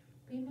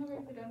 Female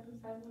reproductive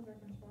cycles are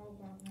controlled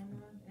by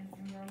hormones and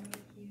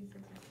environmental cues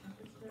such as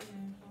temperature,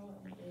 rainfall,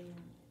 and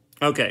daylight.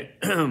 Okay.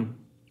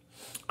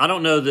 I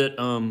don't know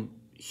that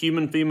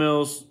human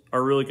females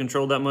are really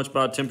controlled that much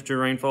by temperature,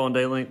 rainfall, and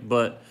day length,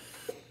 but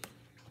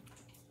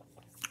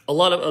a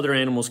lot of other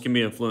animals can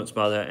be influenced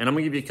by that. And I'm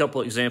going to give you a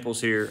couple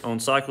examples here on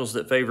cycles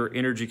that favor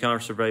energy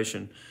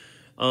conservation.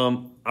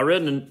 I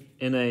read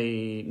in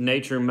a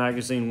Nature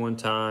magazine one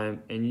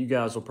time, and you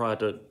guys will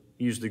probably have to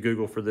use the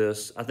Google for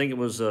this. I think it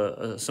was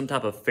some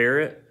type of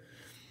ferret.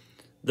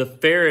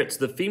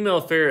 The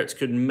female ferrets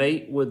could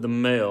mate with the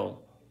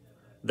male.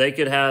 They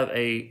could have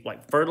a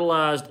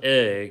fertilized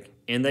egg,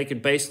 and they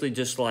could basically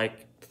just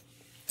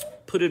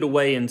put it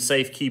away in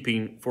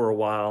safekeeping for a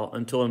while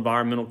until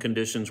environmental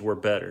conditions were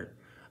better.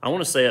 I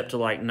want to say up to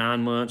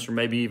 9 months or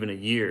maybe even a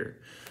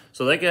year.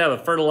 So they could have a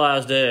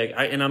fertilized egg.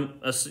 I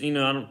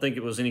don't think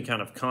it was any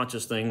kind of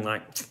conscious thing,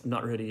 I'm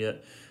not ready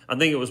yet. I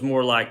think it was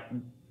more like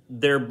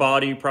their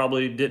body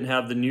probably didn't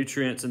have the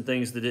nutrients and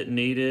things that it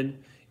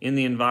needed in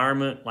the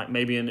environment.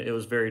 Maybe it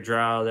was very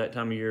dry that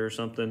time of year or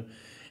something.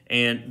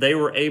 And they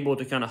were able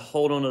to kind of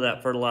hold on to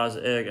that fertilized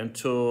egg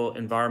until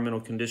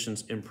environmental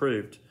conditions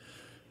improved.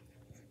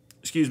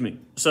 Excuse me.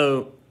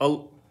 So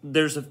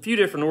there's a few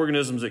different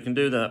organisms that can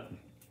do that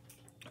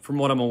from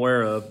what I'm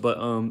aware of, but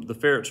the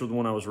ferrets were the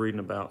one I was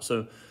reading about.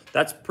 So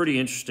that's pretty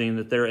interesting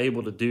that they're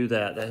able to do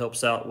that. That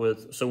helps out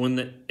with, so when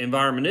the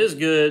environment is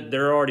good,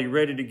 they're already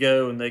ready to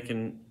go,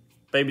 and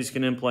babies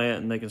can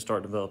implant and they can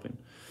start developing.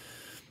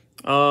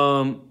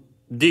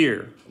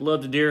 Deer,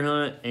 love to deer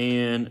hunt,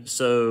 and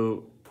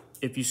so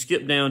if you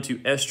skip down to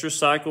estrus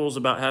cycles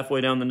about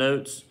halfway down the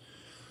notes,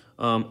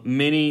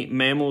 many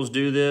mammals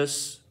do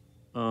this.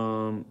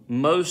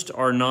 Most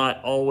are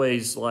not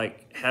always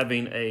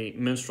having a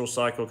menstrual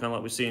cycle, kind of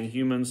like we see in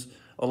humans.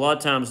 A lot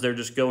of times they're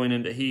just going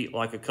into heat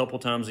a couple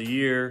times a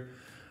year,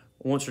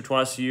 once or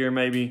twice a year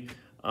maybe,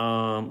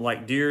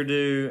 like deer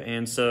do.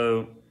 And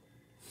so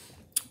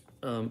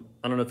I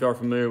don't know if y'all are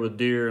familiar with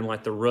deer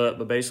and the rut,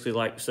 but basically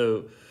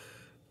so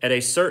at a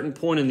certain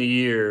point in the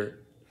year,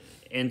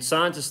 and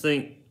scientists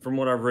think, from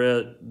what I've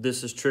read,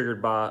 this is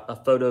triggered by a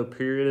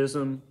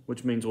photoperiodism,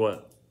 which means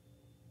what?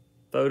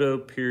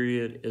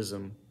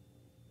 Photoperiodism.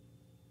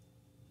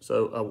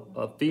 So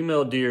a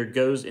female deer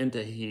goes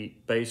into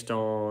heat based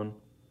on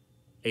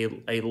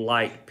a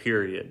light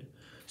period.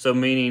 So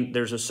meaning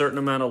there's a certain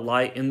amount of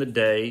light in the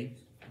day.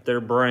 Their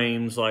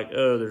brain's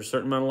there's a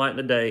certain amount of light in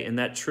the day, and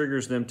that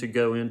triggers them to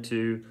go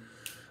into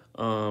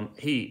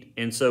heat.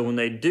 And so when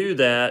they do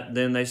that,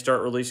 then they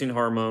start releasing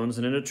hormones,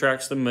 and it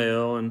attracts the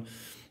male. And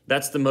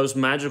that's the most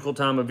magical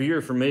time of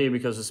year for me,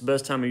 because it's the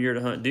best time of year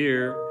to hunt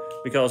deer,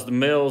 because the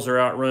males are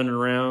out running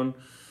around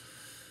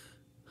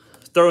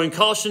throwing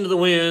caution to the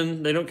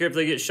wind. They don't care if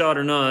they get shot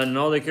or not, and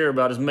all they care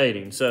about is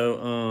mating.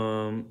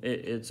 So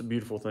it's a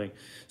beautiful thing.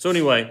 So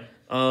anyway,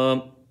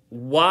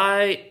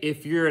 why,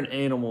 if you're an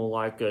animal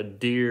like a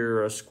deer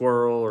or a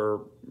squirrel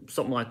or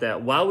something like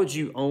that, why would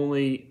you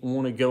only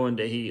want to go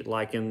into heat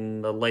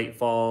in the late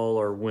fall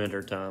or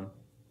winter time?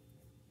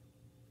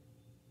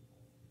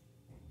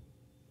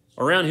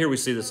 Around here we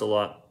see this a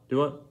lot. Do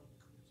what?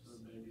 So the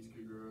babies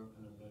could grow up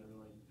in a better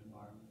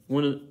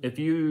environment. If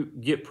you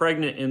get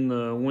pregnant in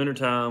the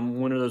wintertime,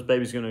 when are those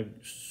babies going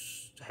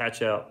to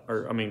hatch out?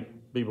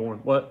 Be born?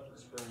 What?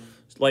 Spring.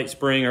 Late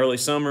spring, early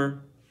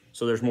summer.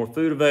 So there's more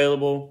food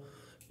available.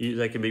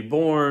 They can be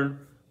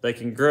born. They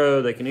can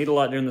grow. They can eat a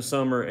lot during the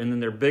summer. And then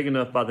they're big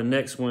enough by the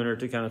next winter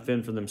to kind of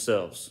fend for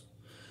themselves.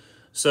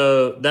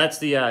 So that's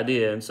the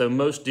idea. And so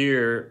most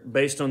deer,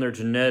 based on their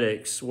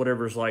genetics,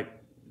 whatever's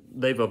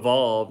they've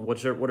evolved,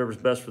 whatever's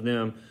best for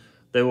them,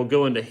 they will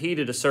go into heat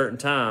at a certain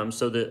time,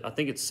 so that I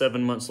think it's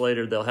 7 months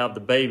later they'll have the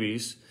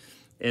babies,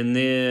 and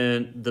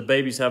then the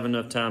babies have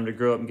enough time to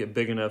grow up and get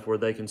big enough where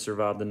they can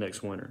survive the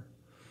next winter.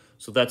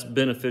 So that's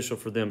beneficial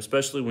for them,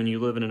 especially when you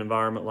live in an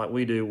environment like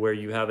we do, where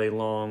you have a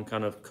long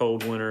kind of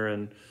cold winter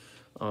and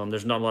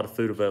there's not a lot of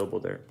food available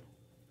there.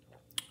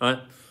 All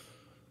right.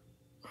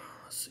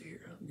 Let's see here.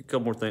 A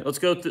couple more things.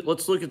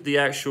 Let's look at the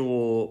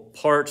actual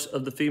parts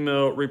of the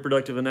female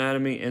reproductive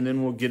anatomy, and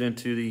then we'll get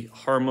into the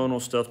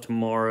hormonal stuff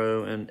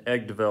tomorrow and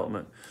egg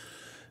development.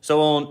 So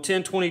on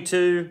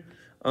 1022,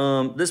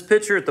 this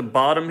picture at the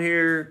bottom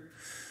here,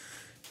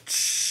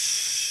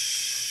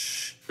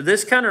 this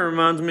This kind of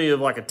reminds me of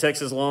like a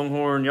Texas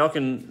Longhorn. Y'all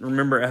can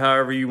remember it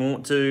however you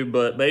want to,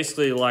 but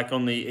basically like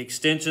on the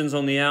extensions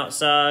on the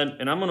outside,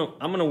 and I'm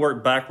gonna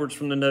work backwards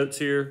from the notes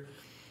here.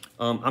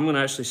 I'm gonna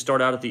actually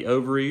start out at the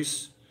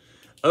ovaries.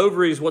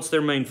 Ovaries, what's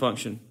their main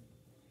function?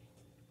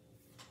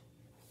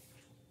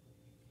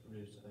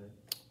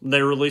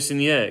 They're releasing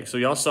the egg. So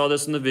y'all saw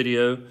this in the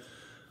video.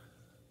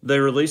 They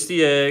release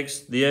the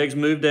eggs. The eggs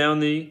move down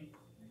the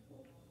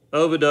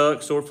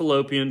oviducts or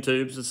fallopian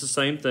tubes. It's the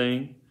same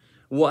thing.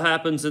 What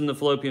happens in the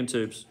fallopian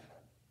tubes?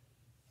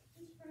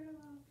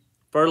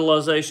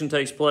 Fertilization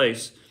takes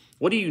place.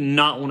 What do you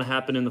not want to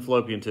happen in the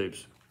fallopian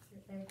tubes?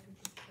 The egg to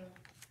get stuck.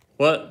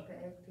 What? The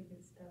egg to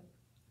get stuck.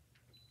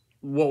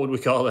 What would we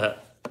call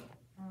that?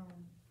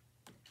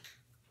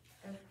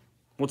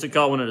 What's it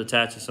called when it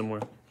attaches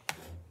somewhere?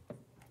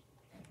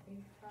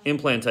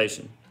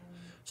 Implantation.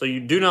 So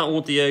you do not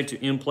want the egg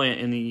to implant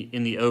in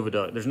the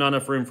oviduct. There's not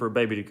enough room for a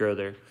baby to grow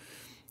there.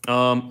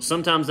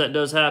 Sometimes that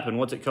does happen.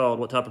 What's it called?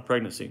 What type of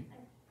pregnancy?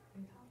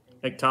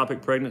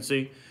 Ectopic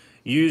pregnancy.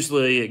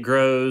 Usually it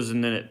grows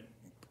and then it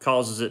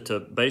causes it to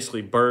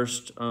basically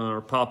burst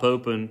or pop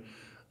open,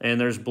 and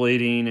there's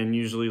bleeding, and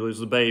usually lose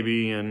the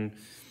baby. And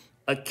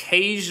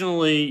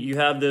occasionally you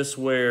have this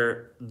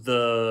where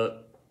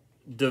the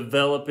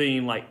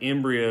developing like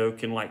embryo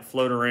can like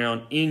float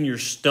around in your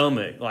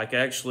stomach, like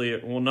actually,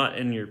 well, not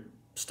in your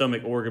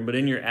stomach organ, but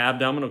in your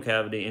abdominal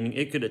cavity, and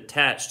it could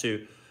attach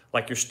to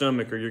like your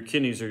stomach or your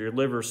kidneys or your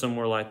liver,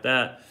 somewhere like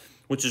that,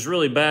 which is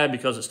really bad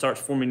because it starts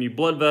forming new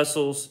blood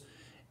vessels.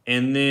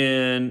 And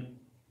then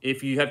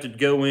if you have to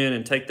go in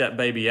and take that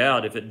baby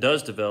out, if it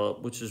does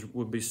develop, which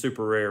would be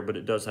super rare, but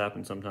it does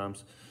happen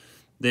sometimes,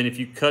 then if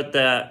you cut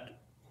that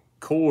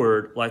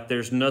cord, like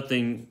there's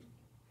nothing,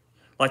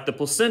 like the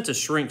placenta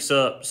shrinks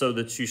up so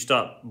that you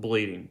stop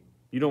bleeding.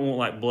 You don't want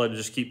like blood to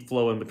just keep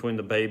flowing between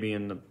the baby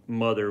and the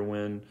mother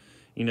when,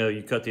 you know,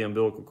 you cut the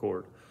umbilical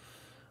cord.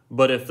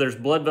 But if there's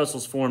blood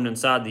vessels formed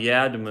inside the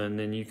abdomen,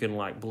 then you can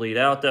like bleed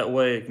out that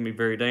way. It can be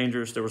very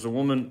dangerous. There was a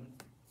woman,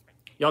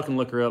 y'all can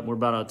look her up, we're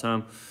about out of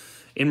time,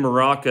 in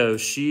Morocco.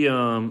 She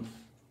had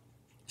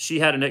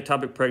an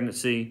ectopic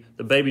pregnancy.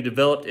 The baby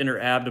developed in her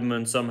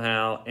abdomen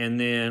somehow, and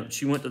then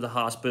she went to the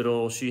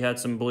hospital. She had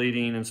some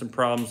bleeding and some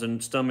problems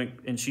in stomach,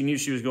 and she knew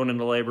she was going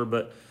into labor,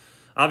 but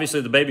obviously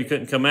the baby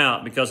couldn't come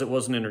out because it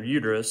wasn't in her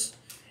uterus.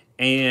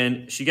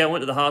 And she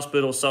went to the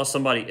hospital, saw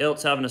somebody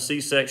else having a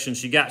C-section.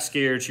 She got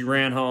scared. She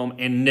ran home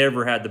and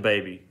never had the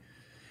baby.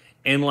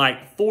 And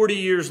like 40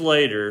 years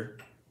later,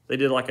 they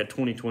did like a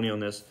 20/20 on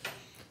this.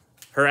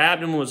 Her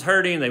abdomen was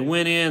hurting. They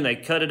went in, they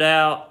cut it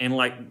out, and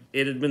like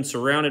it had been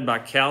surrounded by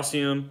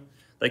calcium.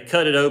 They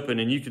cut it open,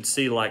 and you could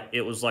see like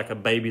it was like a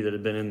baby that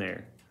had been in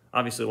there.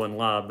 Obviously, it wasn't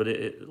live, but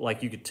it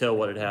like you could tell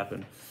what had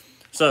happened.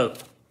 So,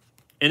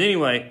 and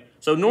anyway,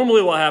 so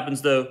normally what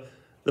happens though,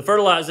 the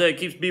fertilized egg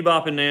keeps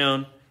bebopping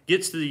down,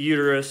 gets to the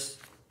uterus,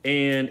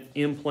 and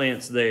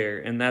implants there,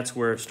 and that's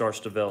where it starts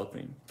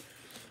developing.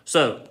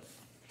 So,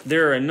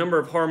 there are a number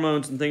of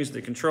hormones and things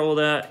that control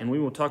that, and we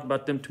will talk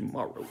about them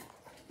tomorrow.